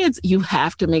your kids, you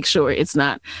have to make sure it's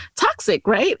not toxic,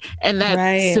 right? And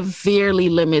that severely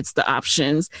limits the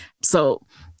options. So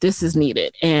this is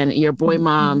needed. And your boy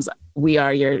moms, we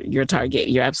are your target.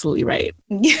 You're absolutely right.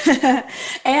 Yeah.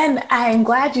 And I'm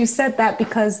glad you said that,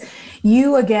 because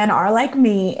you, again, are like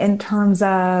me in terms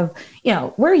of,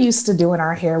 we're used to doing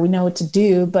our hair. We know what to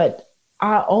do. But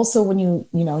also when you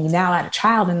now add a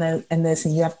child in this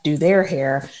and you have to do their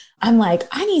hair, I'm like,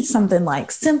 I need something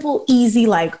like simple, easy,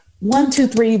 like 1, 2,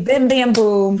 3, bim, bam,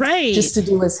 boom, right? Just to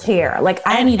do his hair. Like,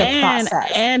 I need a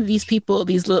process. And these people,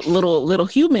 these little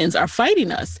humans are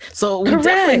fighting us. So we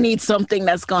definitely need something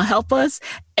that's going to help us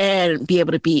and be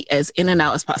able to be as in and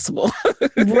out as possible.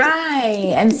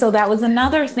 Right. And so that was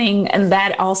another thing. And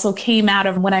that also came out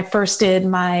of when I first did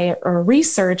my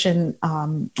research and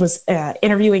was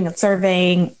interviewing and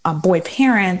surveying boy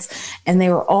parents. And they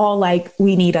were all like,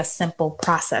 we need a simple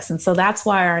process. And so that's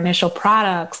why our initial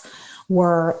products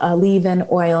were a leave-in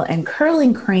oil and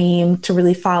curling cream to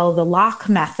really follow the lock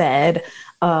method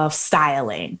of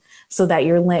styling, so that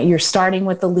you're starting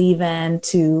with the leave-in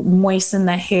to moisten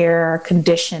the hair,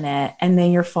 condition it, and then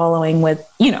you're following with,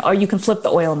 or you can flip the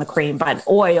oil and the cream, but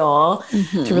oil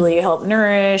to really help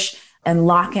nourish and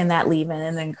lock in that leave-in,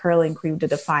 and then curling cream to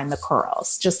define the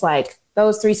curls. Just like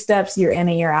those 3 steps, you're in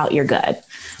and you're out, you're good.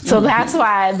 So that's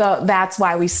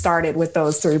why we started with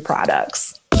those 3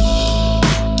 products.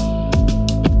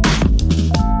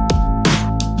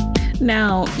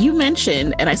 Now, you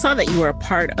mentioned, and I saw that you were a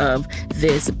part of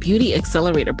this Beauty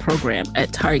Accelerator program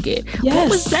at Target. Yes. What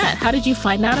was that? How did you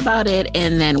find out about it?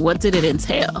 And then what did it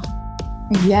entail?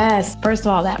 Yes. First of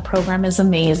all, that program is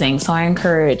amazing. So I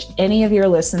encourage any of your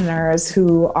listeners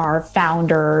who are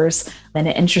founders and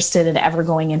interested in ever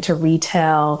going into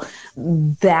retail,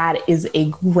 that is a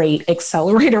great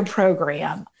accelerator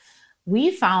program.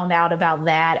 We found out about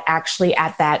that actually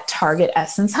at that Target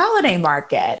Essence holiday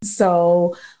market.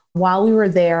 So while we were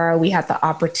there, we had the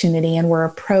opportunity and were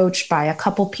approached by a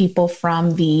couple people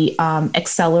from the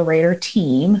accelerator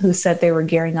team who said they were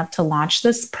gearing up to launch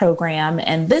this program.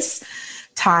 And this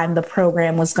time, the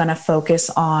program was going to focus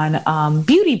on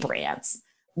beauty brands.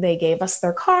 They gave us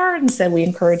their card and said, we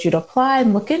encourage you to apply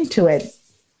and look into it.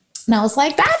 And I was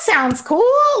like, that sounds cool.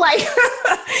 Like,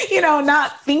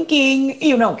 not thinking,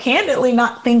 candidly,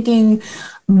 not thinking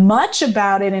much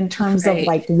about it in terms of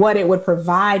like what it would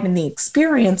provide in the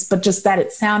experience, but just that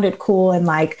it sounded cool and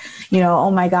like,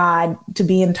 oh my God, to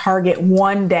be in Target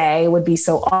one day would be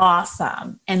so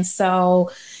awesome. And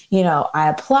so, I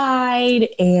applied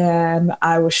and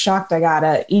I was shocked. I got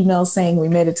an email saying we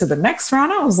made it to the next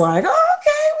round. I was like, oh,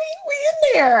 okay, we in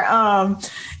there.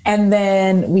 And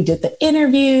then we did the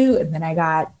interview and then I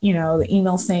got, the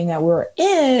email saying that we were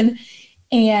in.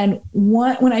 And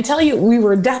when I tell you, we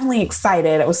were definitely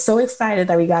excited. I was so excited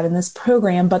that we got in this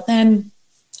program. But then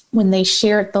when they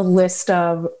shared the list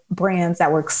of brands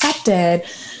that were accepted,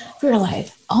 we were like,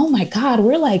 oh my God,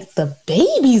 we're like the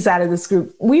babies out of this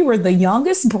group. We were the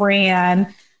youngest brand.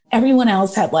 Everyone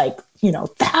else had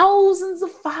thousands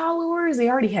of followers. They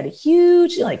already had a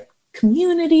huge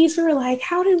communities. We were like,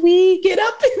 how did we get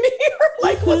up in here?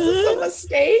 Like, was this a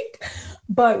mistake?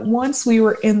 But once we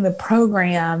were in the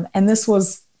program, and this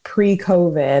was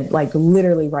pre-COVID, like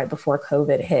literally right before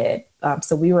COVID hit.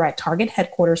 So we were at Target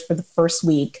headquarters for the first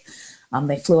week.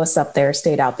 They flew us up there,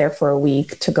 stayed out there for a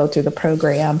week to go through the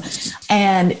program.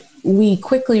 And we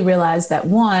quickly realized that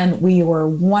we were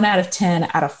 1 out of 10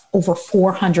 out of over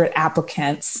 400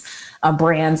 applicants,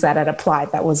 brands that had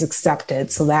applied that was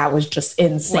accepted. So that was just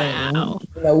insane. Wow.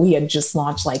 We had just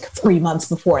launched 3 months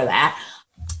before that.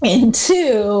 And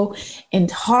two, in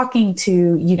talking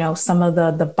to, some of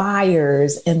the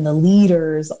buyers and the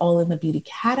leaders all in the beauty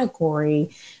category,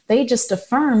 they just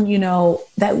affirmed,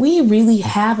 that we really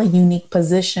have a unique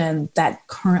position that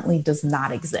currently does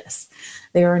not exist.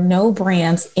 There are no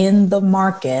brands in the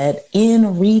market,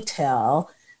 in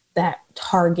retail, that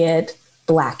target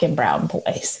Black and brown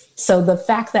boys. So the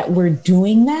fact that we're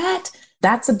doing that,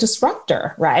 that's a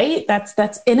disruptor, right?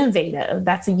 That's innovative.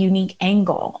 That's a unique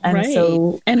angle. And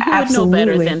so, and who would know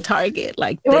better than Target?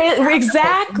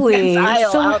 Exactly.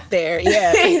 Aisle out there.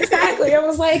 Yeah, exactly. I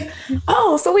was like,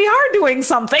 oh, so we are doing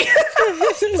something.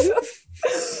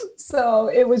 So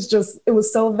it was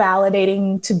so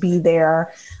validating to be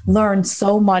there, learn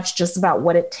so much just about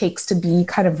what it takes to be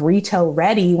kind of retail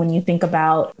ready when you think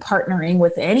about partnering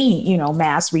with any,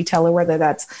 mass retailer, whether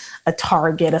that's a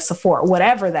Target, a Sephora,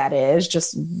 whatever that is,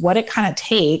 just what it kind of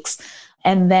takes.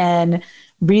 And then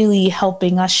really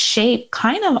helping us shape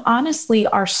kind of honestly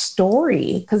our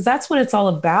story, because that's what it's all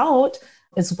about,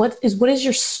 is what is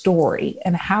your story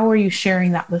and how are you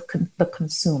sharing that with the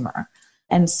consumer?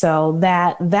 And so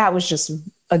that was just,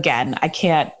 again, I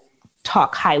can't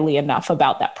talk highly enough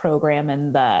about that program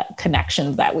and the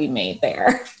connections that we made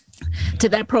there.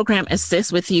 Did that program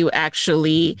assist with you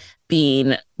actually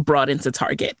being brought into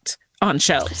Target on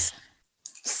shelves?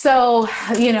 So,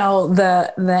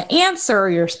 the answer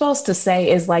you're supposed to say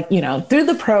is through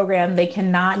the program, they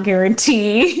cannot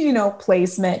guarantee,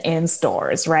 placement in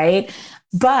stores, right?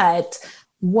 But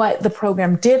what the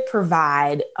program did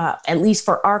provide, at least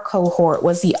for our cohort,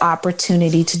 was the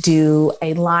opportunity to do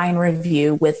a line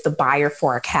review with the buyer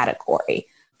for a category.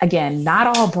 Again, not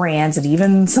all brands, and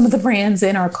even some of the brands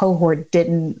in our cohort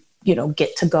didn't,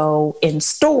 get to go in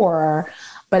store,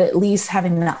 but at least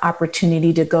having the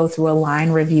opportunity to go through a line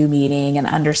review meeting and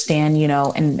understand,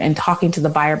 and talking to the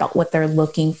buyer about what they're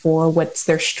looking for, what's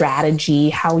their strategy,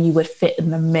 how you would fit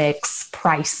in the mix,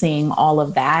 pricing, all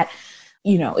of that.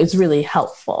 Is really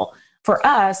helpful. For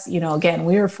us, again,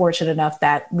 we were fortunate enough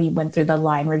that we went through the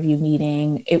line review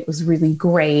meeting. It was really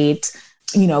great,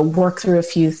 worked through a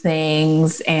few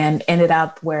things and ended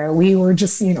up where we were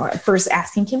just, at first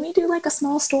asking, can we do a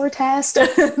small store test?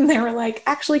 And they were like,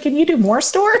 actually, can you do more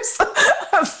stores?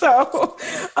 So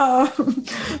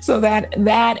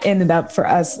that ended up for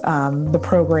us, the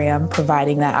program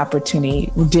providing that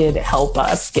opportunity did help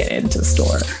us get into the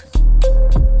store.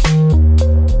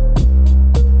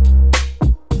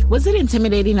 Was it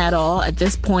intimidating at all? At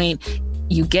this point,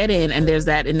 you get in and there's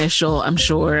that initial, I'm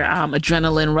sure,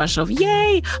 adrenaline rush of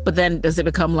yay. But then does it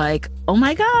become oh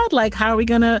my God, how are we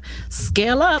going to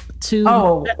scale up to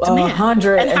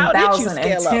 100,000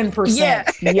 and 10%. Yeah.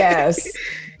 Yes.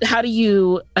 how do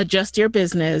you adjust your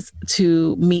business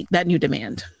to meet that new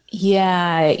demand?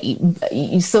 Yeah.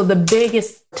 So the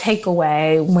biggest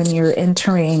takeaway when you're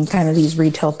entering kind of these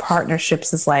retail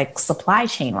partnerships is like supply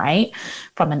chain, right?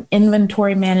 From an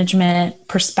inventory management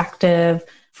perspective,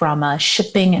 from a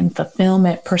shipping and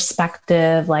fulfillment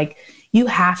perspective, like you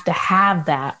have to have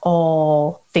that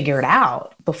all figured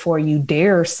out before you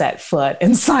dare set foot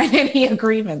and sign any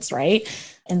agreements, right?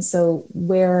 And so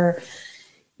where,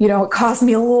 it caused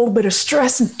me a little bit of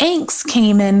stress and angst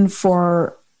came in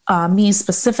for me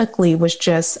specifically was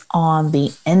just on the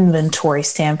inventory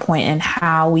standpoint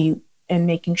and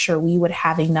making sure we would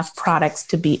have enough products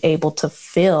to be able to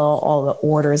fill all the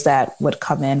orders that would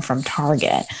come in from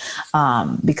Target.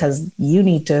 Because you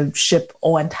need to ship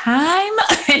on time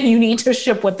and you need to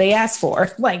ship what they ask for,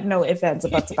 like no ifs, ands, or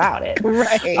buts about it.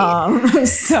 Right.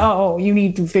 So you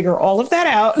need to figure all of that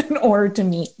out in order to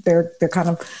meet their kind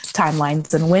of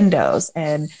timelines and windows.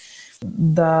 And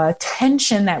the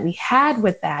tension that we had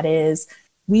with that is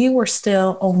we were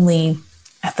still only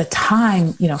at the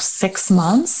time, 6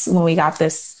 months when we got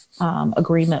this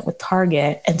agreement with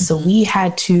Target. And so we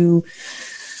had to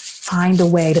find a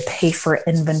way to pay for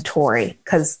inventory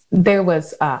because there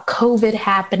was COVID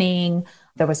happening.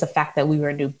 There was the fact that we were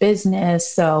a new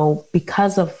business. So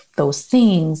because of those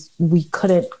things, we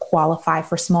couldn't qualify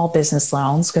for small business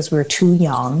loans because we were too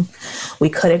young. We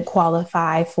couldn't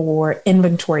qualify for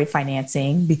inventory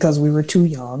financing because we were too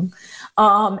young.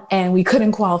 And we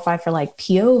couldn't qualify for like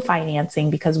PO financing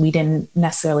because we didn't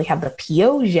necessarily have the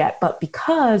POs yet. But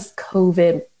because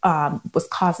COVID was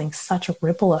causing such a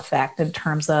ripple effect in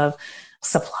terms of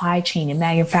supply chain and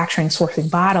manufacturing, sourcing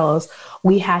bottles,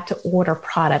 we had to order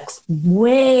products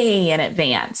way in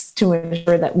advance to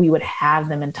ensure that we would have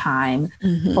them in time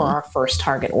for our first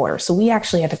Target order. So we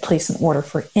actually had to place an order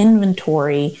for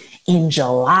inventory in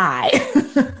July.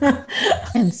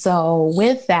 And so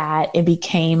with that, it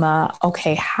became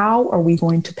okay, how are we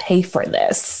going to pay for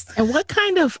this? And what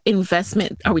kind of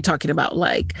investment are we talking about?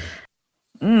 Like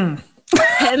tens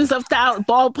of thousands,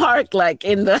 ballpark, like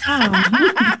in the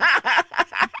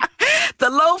the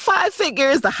low 5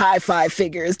 figures, the high 5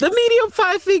 figures, the medium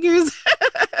 5 figures,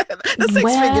 the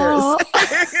 6 figures.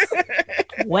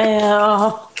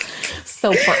 Well,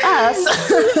 so for us,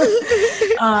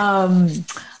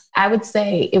 I would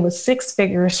say it was 6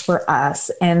 figures for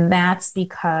us. And that's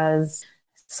because,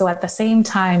 so at the same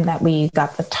time that we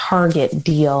got the Target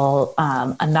deal,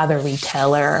 another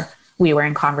retailer, we were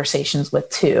in conversations with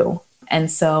too.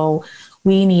 And so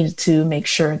we needed to make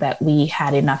sure that we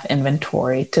had enough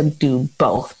inventory to do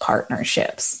both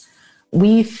partnerships.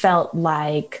 We felt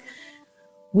like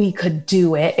we could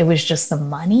do it. It was just the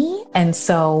money. And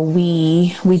so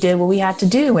we did what we had to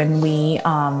do. And we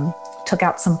took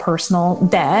out some personal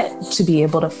debt to be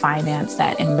able to finance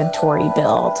that inventory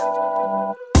build.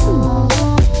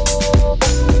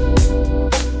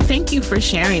 Thank you for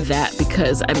sharing that,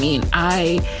 because I mean,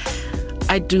 I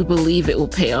do believe it will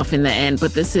pay off in the end,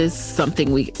 but this is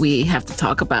something we have to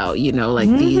talk about,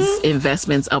 these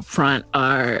investments up front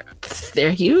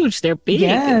they're huge. They're big.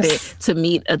 Yes. To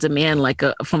meet a demand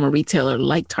from a retailer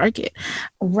like Target.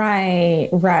 Right.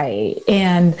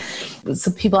 And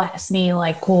so people ask me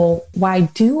like, well, why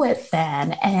do it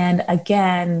then? And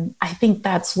again, I think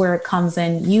that's where it comes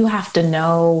in. You have to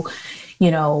know,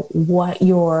 what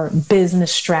your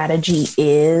business strategy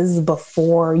is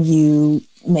before you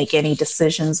make any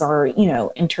decisions or,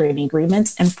 enter any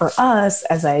agreements. And for us,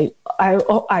 as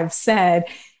I've said,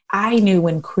 I knew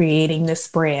when creating this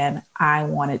brand, I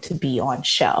wanted to be on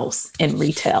shelves in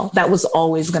retail. That was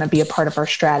always going to be a part of our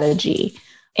strategy.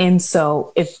 And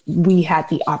so if we had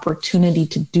the opportunity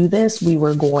to do this, we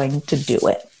were going to do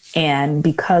it. And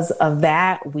because of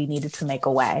that, we needed to make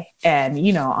a way. And,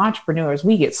 entrepreneurs,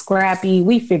 we get scrappy,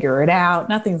 we figure it out.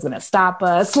 Nothing's going to stop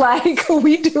us. Like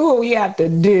we do what we have to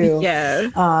do.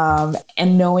 Yeah.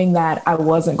 And knowing that I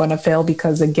wasn't going to fail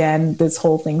because, again, this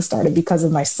whole thing started because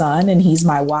of my son and he's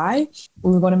my why.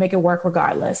 We were going to make it work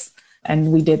regardless.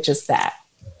 And we did just that.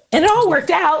 And it all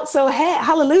worked out. So, hey,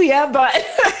 hallelujah. But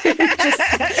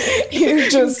you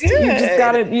just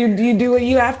gotta, you do what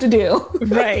you have to do.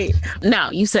 Right.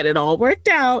 Now, you said it all worked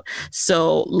out.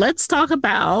 So let's talk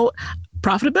about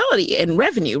profitability and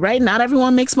revenue, right? Not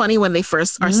everyone makes money when they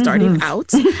first are starting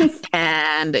out.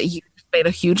 And you made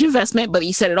a huge investment, but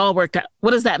you said it all worked out.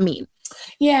 What does that mean?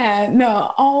 Yeah,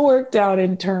 no, all worked out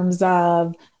in terms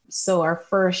of, so our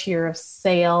first year of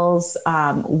sales,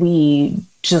 we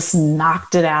just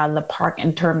knocked it out of the park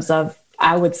in terms of,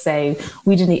 I would say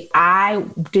I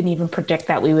didn't even predict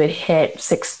that we would hit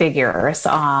 6 figures.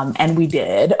 And we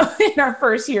did in our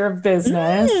first year of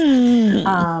business.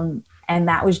 And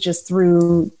that was just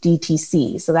through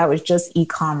DTC. So that was just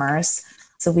e-commerce.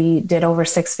 So we did over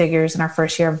 6 figures in our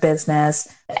first year of business.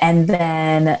 And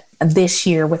then this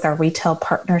year with our retail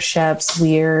partnerships,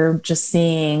 we're just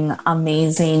seeing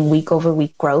amazing week over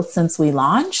week growth since we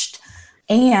launched.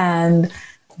 And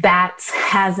that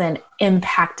hasn't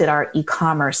impacted our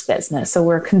e-commerce business. So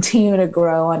we're continuing to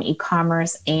grow on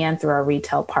e-commerce and through our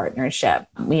retail partnership.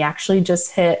 We actually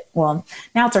just hit, well,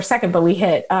 now it's our second, but we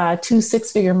hit 2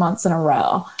 6-figure months in a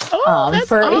row. That's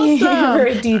for awesome.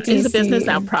 DTC. Is the business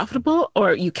now profitable, or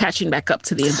are you catching back up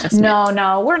to the investment?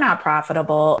 No, we're not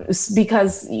profitable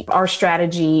because our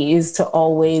strategy is to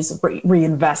always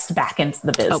reinvest back into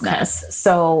the business. Okay.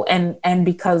 So, and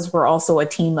because we're also a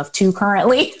team of 2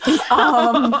 currently,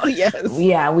 yes.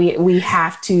 Yeah, we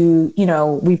have to,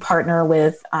 we partner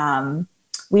with,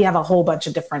 we have a whole bunch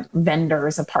of different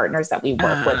vendors and partners that we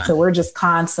work with. So we're just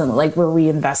constantly, we're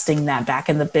reinvesting that back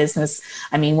in the business.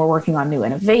 I mean, we're working on new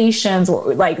innovations.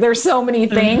 There's so many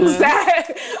things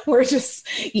that we're just,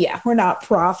 we're not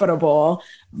profitable,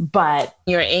 but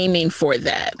you're aiming for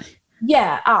that.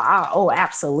 Yeah. Oh,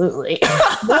 absolutely.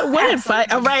 What advice?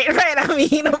 Right. I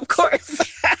mean, of course.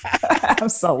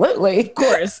 Absolutely. Of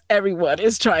course, everyone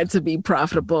is trying to be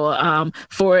profitable.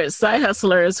 For side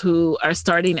hustlers who are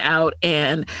starting out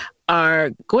and are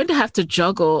going to have to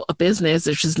juggle a business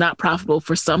which is not profitable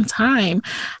for some time,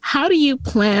 how do you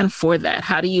plan for that?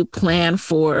 How do you plan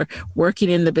for working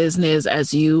in the business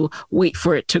as you wait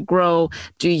for it to grow?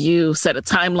 Do you set a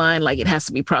timeline, like it has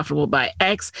to be profitable by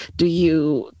X? Do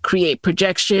you create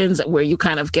projections where you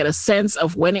kind of get a sense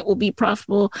of when it will be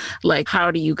profitable? Like,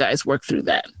 how do you guys work through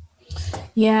that?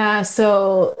 Yeah,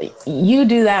 so you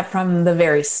do that from the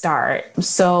very start.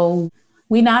 So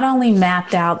we not only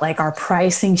mapped out our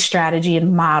pricing strategy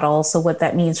and model, so what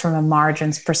that means from a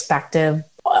margins perspective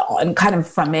and kind of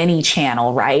from any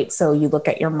channel, right? So you look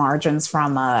at your margins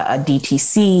from a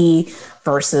DTC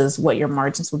versus what your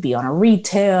margins would be on a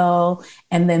retail.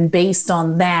 And then based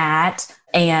on that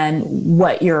and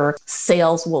what your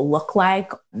sales will look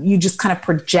like, you just kind of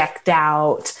project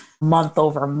out month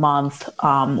over month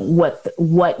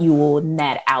what you will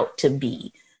net out to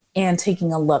be. And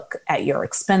taking a look at your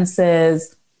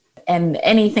expenses and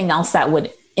anything else that would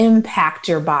impact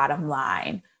your bottom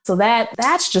line. So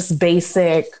that's just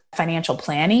basic financial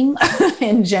planning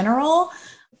in general.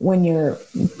 When you're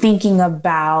thinking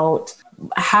about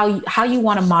how you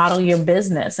want to model your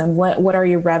business and what are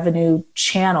your revenue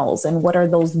channels and what are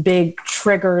those big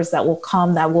triggers that will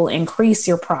come that will increase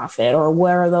your profit, or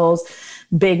what are those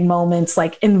big moments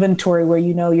like inventory where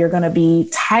you're going to be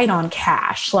tight on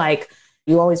cash.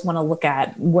 You always want to look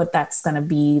at what that's going to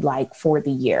be like for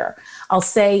the year. I'll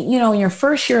say, in your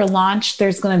first year of launch,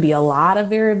 there's going to be a lot of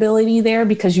variability there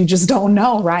because you just don't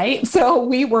know, right? So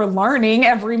we were learning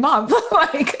every month,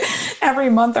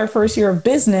 every month, our first year of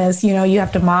business, you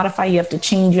have to modify, you have to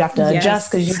change, you have to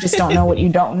adjust because you just don't know what you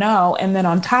don't know. And then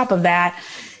on top of that,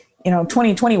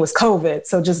 2020 was COVID.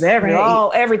 So just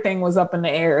everything was up in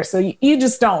the air. So you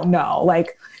just don't know,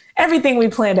 everything we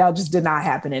planned out just did not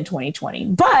happen in 2020,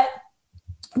 but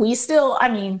we still,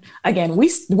 again, we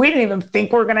didn't even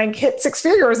think we were going to hit 6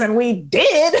 figures and we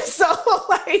did. So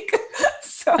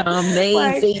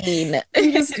amazing.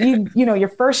 Your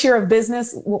first year of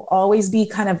business will always be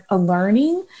kind of a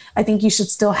learning. I think you should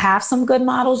still have some good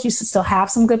models. You should still have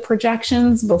some good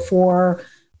projections before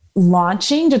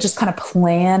launching to just kind of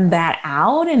plan that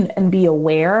out and be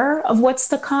aware of what's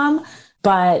to come.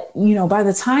 But, by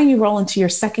the time you roll into your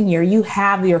second year, you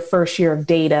have your first year of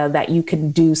data that you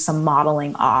can do some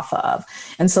modeling off of.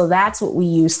 And so that's what we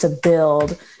use to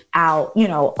build out,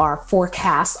 our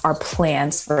forecasts, our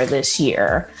plans for this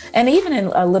year, and even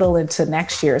a little into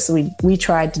next year. So we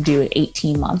tried to do an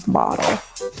 18-month model.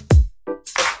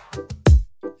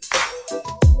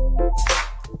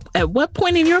 At what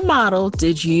point in your model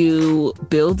did you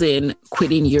build in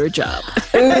quitting your job?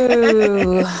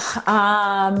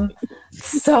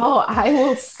 So I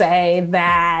will say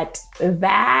that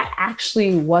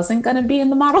actually wasn't going to be in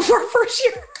the model for our first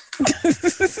year.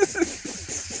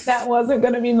 That wasn't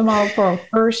going to be in the model for our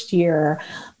first year.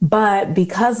 But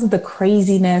because of the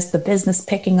craziness, the business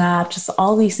picking up, just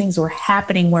all these things were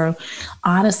happening where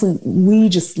honestly, we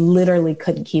just literally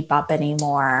couldn't keep up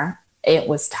anymore. It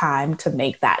was time to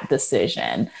make that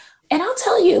decision. And I'll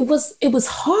tell you, it was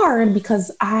hard because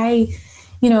I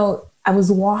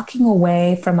was walking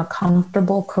away from a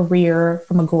comfortable career,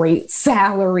 from a great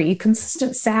salary,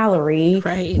 consistent salary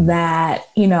that,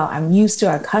 I'm used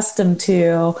to, accustomed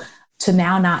to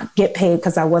now not get paid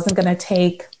because I wasn't going to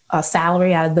take a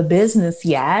salary out of the business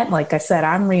yet. Like I said,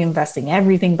 I'm reinvesting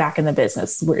everything back in the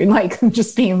business. We're like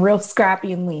just being real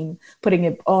scrappy and lean, putting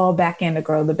it all back in to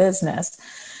grow the business.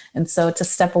 And so to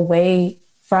step away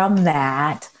from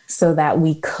that so that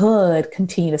we could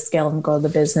continue to scale and grow the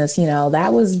business,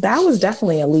 that was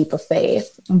definitely a leap of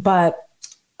faith. But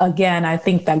again, I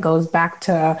think that goes back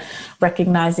to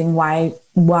recognizing why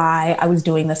I was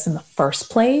doing this in the first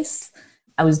place.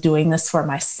 I was doing this for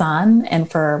my son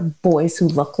and for boys who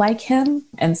look like him.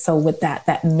 And so with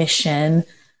that mission,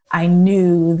 I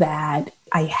knew that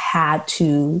I had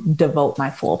to devote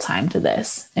my full time to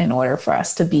this in order for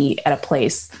us to be at a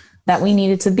place that we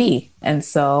needed to be. And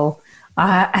so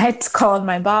I had called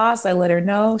my boss. I let her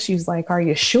know. She was like, "Are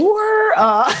you sure?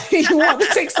 You want to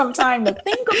take some time to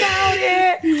think about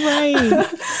it?" Right.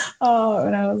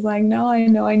 And I was like, "No, I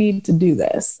know I need to do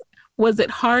this." Was it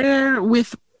harder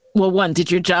one, did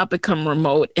your job become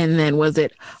remote? And then was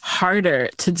it harder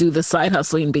to do the side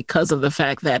hustling because of the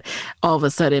fact that all of a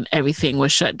sudden everything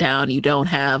was shut down? You don't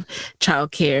have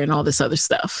childcare and all this other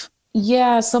stuff.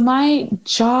 Yeah, so my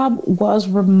job was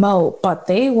remote, but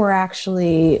they were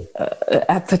actually,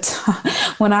 at the time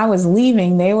when I was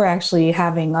leaving, they were actually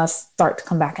having us start to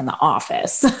come back in the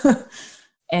office.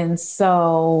 And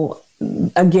so,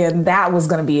 again, that was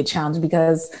going to be a challenge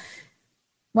because,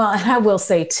 well, and I will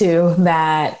say too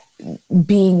that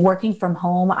working from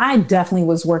home, I definitely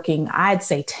was working, I'd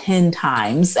say 10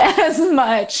 times as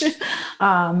much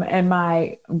in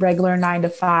my regular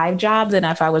 9-to-5 job than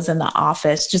if I was in the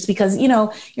office, just because,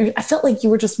 I felt like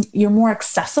you're more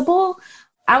accessible.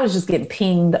 I was just getting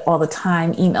pinged all the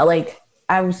time, email, like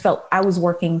I felt I was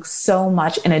working so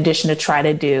much in addition to try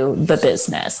to do the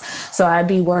business. So I'd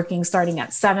be working starting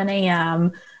at 7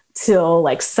 a.m. till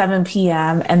like 7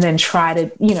 p.m. and then try to,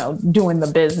 doing the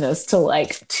business till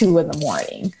like 2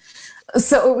 a.m.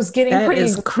 So it was getting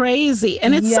pretty crazy.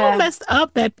 And it's so messed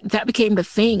up that became the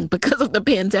thing because of the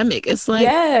pandemic. It's like,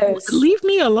 leave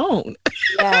me alone.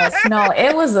 Yes, no,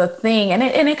 it was a thing. And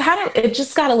it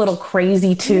just got a little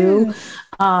crazy too.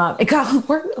 My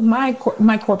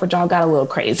corporate job got a little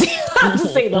crazy, to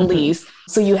say the least.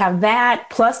 So you have that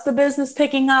plus the business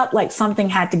picking up, like something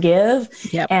had to give.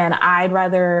 Yep. And I'd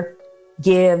rather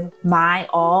give my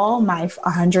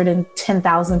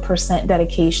 110,000%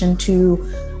 dedication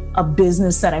to a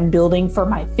business that I'm building for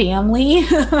my family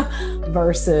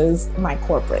versus my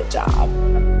corporate job.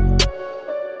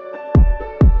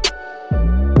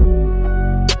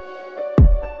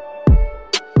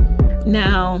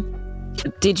 Now,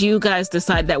 did you guys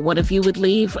decide that one of you would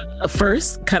leave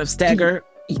first, kind of stagger?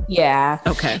 Yeah.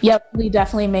 Okay. Yep. We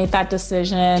definitely made that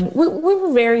decision. We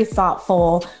were very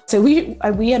thoughtful. So we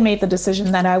had made the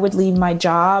decision that I would leave my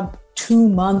job 2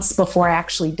 months before I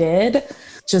actually did,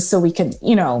 just so we could,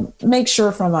 make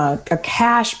sure from a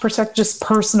cash perspective, just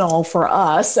personal for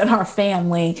us and our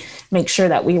family, make sure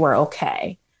that we were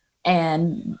okay.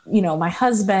 And, my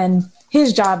husband,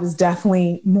 his job is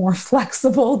definitely more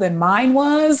flexible than mine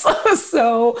was.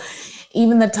 So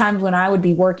even the times when I would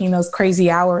be working those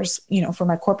crazy hours, for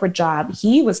my corporate job,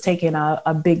 he was taking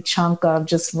a big chunk of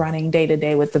just running day to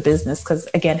day with the business. Because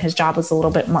again, his job was a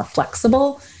little bit more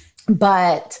flexible,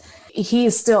 but he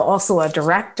is still also a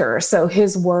director. So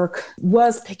his work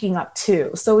was picking up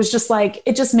too. So it's just like,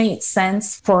 it just made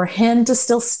sense for him to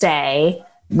still stay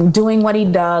doing what he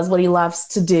does, what he loves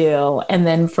to do. And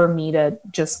then for me to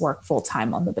just work full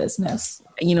time on the business.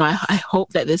 I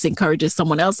hope that this encourages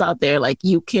someone else out there, like,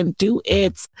 you can do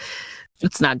it.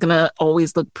 It's not going to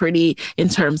always look pretty in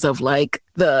terms of like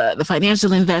the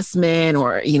financial investment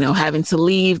or, having to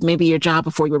leave maybe your job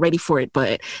before you're ready for it,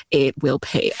 but it will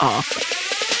pay off.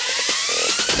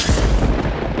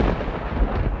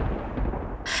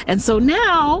 And so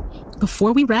now,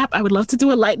 before we wrap, I would love to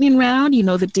do a lightning round. You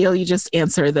know the deal. You just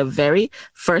answer the very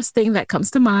first thing that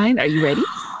comes to mind. Are you ready?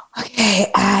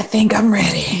 Okay, I think I'm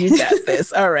ready. You got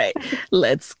this. All right,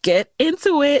 let's get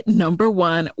into it. Number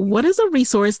one, what is a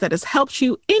resource that has helped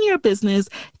you in your business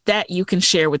that you can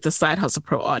share with the Side Hustle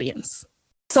Pro audience?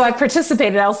 So I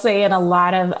participated, I'll say, in a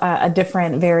lot of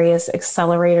different various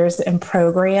accelerators and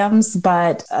programs,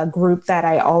 but a group that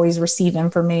I always receive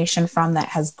information from that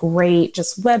has great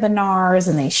just webinars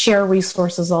and they share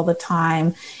resources all the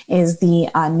time is the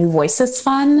New Voices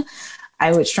Fund.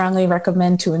 I would strongly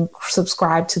recommend to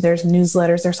subscribe to their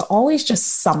newsletters. There's always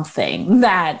just something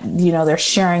that, they're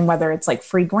sharing, whether it's like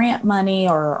free grant money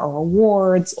or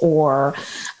awards or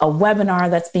a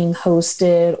webinar that's being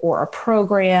hosted or a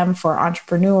program for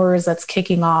entrepreneurs that's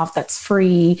kicking off that's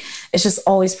free. It just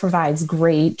always provides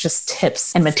great just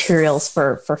tips and materials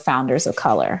for founders of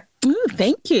color.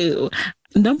 Thank you.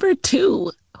 Number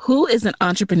two, who is an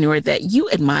entrepreneur that you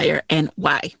admire and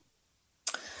why?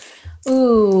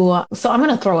 Ooh, so I'm going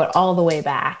to throw it all the way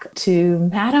back to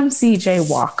Madam C.J.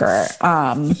 Walker.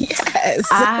 Yes.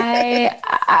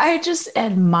 I just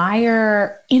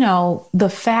admire,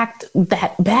 the fact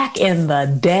that back in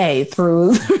the day,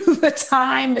 through the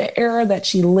time, the era that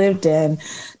she lived in,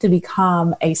 to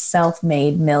become a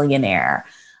self-made millionaire.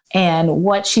 And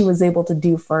what she was able to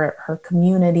do for her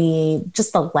community,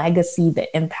 just the legacy,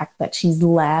 the impact that she's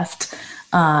left,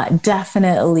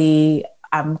 definitely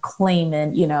I'm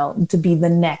claiming, to be the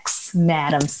next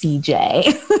Madam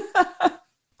CJ.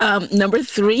 Number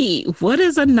 3, what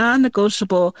is a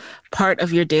non-negotiable part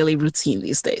of your daily routine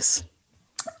these days?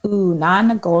 Ooh,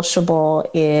 non-negotiable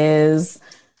is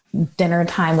dinner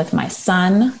time with my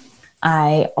son.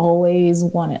 I always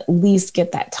want to at least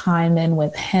get that time in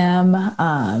with him.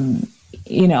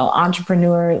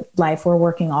 Entrepreneur life, we're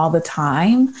working all the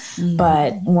time. Mm-hmm.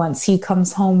 But once he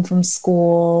comes home from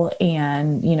school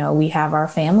and, we have our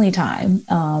family time,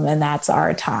 and that's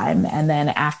our time. And then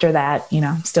after that,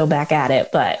 still back at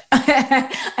it. But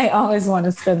I always want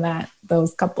to spend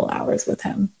those couple hours with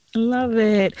him. Love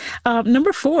it.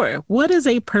 Number 4, what is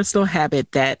a personal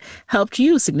habit that helped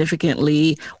you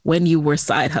significantly when you were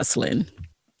side hustling?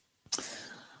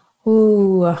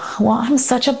 Ooh, well, I'm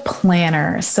such a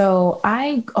planner. So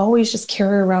I always just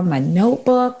carry around my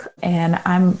notebook, and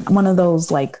I'm one of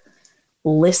those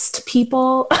list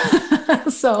people.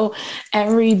 So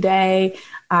every day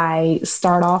I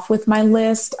start off with my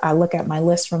list. I look at my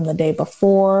list from the day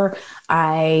before.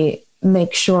 I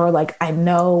make sure I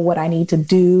know what I need to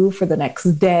do for the next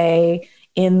day.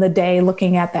 In the day,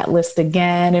 looking at that list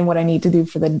again and what I need to do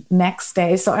for the next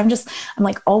day. So I'm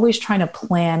always trying to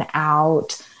plan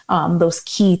out those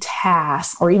key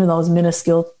tasks or even those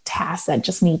minuscule tasks that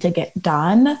just need to get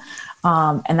done.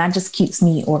 And that just keeps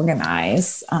me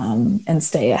organized and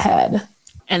stay ahead.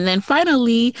 And then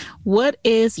finally, what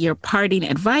is your parting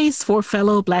advice for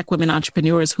fellow Black women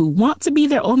entrepreneurs who want to be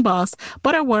their own boss,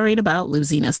 but are worried about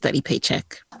losing a steady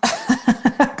paycheck?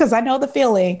 Because I know the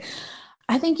feeling.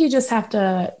 I think you just have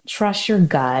to trust your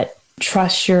gut,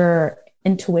 trust your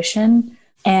intuition,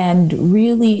 and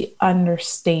really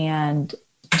understand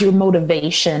your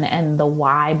motivation and the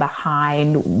why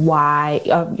behind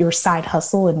your side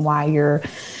hustle and why you're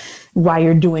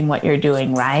doing what you're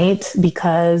doing, right?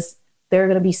 Because there are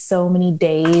going to be so many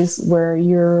days where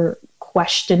you're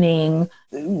questioning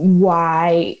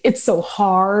why it's so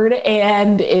hard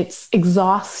and it's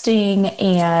exhausting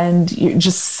and you're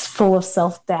just full of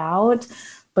self-doubt.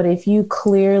 But if you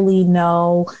clearly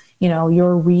know,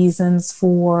 your reasons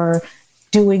for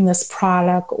doing this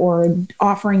product or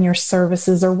offering your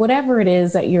services or whatever it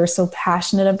is that you're so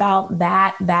passionate about,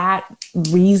 that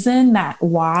reason, that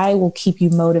why will keep you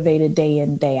motivated day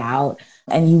in, day out.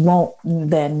 And you won't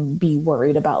then be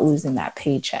worried about losing that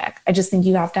paycheck. I just think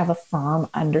you have to have a firm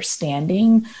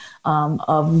understanding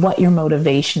of what your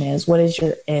motivation is, what is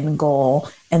your end goal,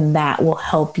 and that will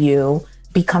help you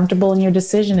be comfortable in your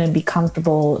decision and be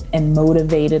comfortable and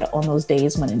motivated on those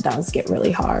days when it does get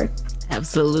really hard.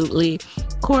 Absolutely.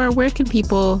 Cora, where can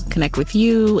people connect with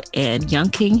you and Young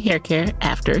King Hair Care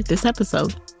after this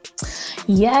episode?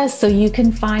 Yes, so you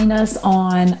can find us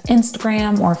on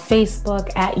Instagram or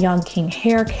Facebook at Young King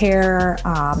Hair Care.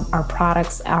 Our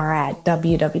products are at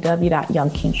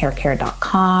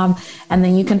www.youngkinghaircare.com. And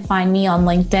then you can find me on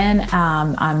LinkedIn.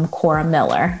 I'm Cora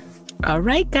Miller. All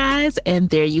right, guys. And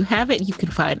there you have it. You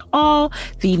can find all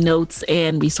the notes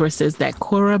and resources that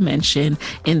Cora mentioned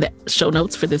in the show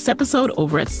notes for this episode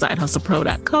over at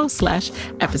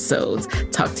sidehustlepro.co/episodes.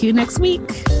 Talk to you next week.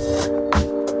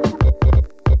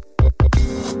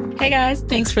 Hey guys,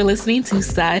 thanks for listening to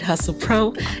Side Hustle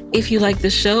Pro. If you like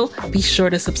the show, be sure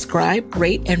to subscribe,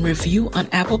 rate, and review on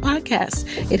Apple Podcasts.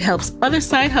 It helps other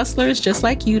side hustlers just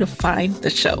like you to find the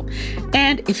show.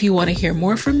 And if you want to hear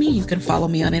more from me, you can follow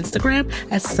me on Instagram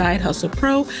at Side Hustle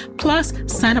Pro. Plus,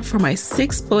 sign up for my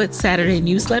 6-bullet Saturday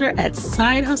newsletter at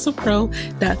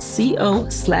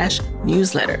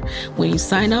sidehustlepro.co/newsletter. When you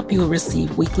sign up, you will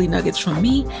receive weekly nuggets from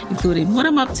me, including what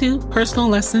I'm up to, personal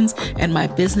lessons, and my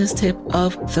business tip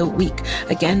of the week.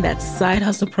 Again, that's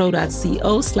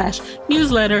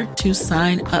sidehustlepro.co/newsletter to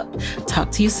sign up.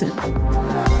 Talk to you soon.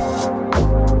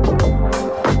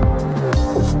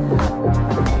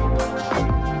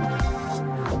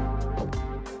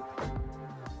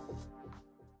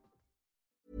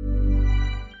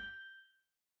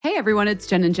 Hey, everyone, it's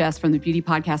Jen and Jess from the beauty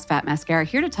podcast Fat Mascara,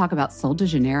 here to talk about Sol de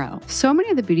Janeiro. So many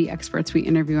of the beauty experts we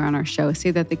interview on our show say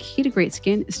that the key to great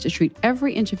skin is to treat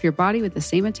every inch of your body with the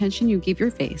same attention you give your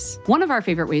face. One of our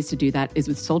favorite ways to do that is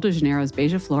with Sol de Janeiro's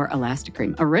Beija Flor Elastic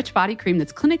Cream, a rich body cream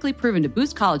that's clinically proven to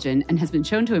boost collagen and has been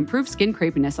shown to improve skin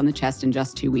crepiness on the chest in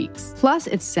just 2 weeks. Plus,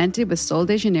 it's scented with Sol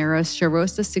de Janeiro's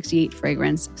Charosta 68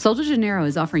 fragrance. Sol de Janeiro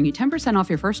is offering you 10% off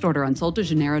your first order on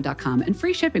soldejaneiro.com and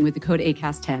free shipping with the code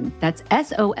ACAST10. That's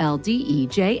SOLDEJANEIRO,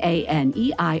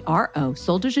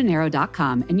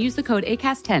 soldejaneiro.com, and use the code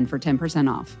ACAST10 for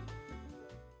 10% off.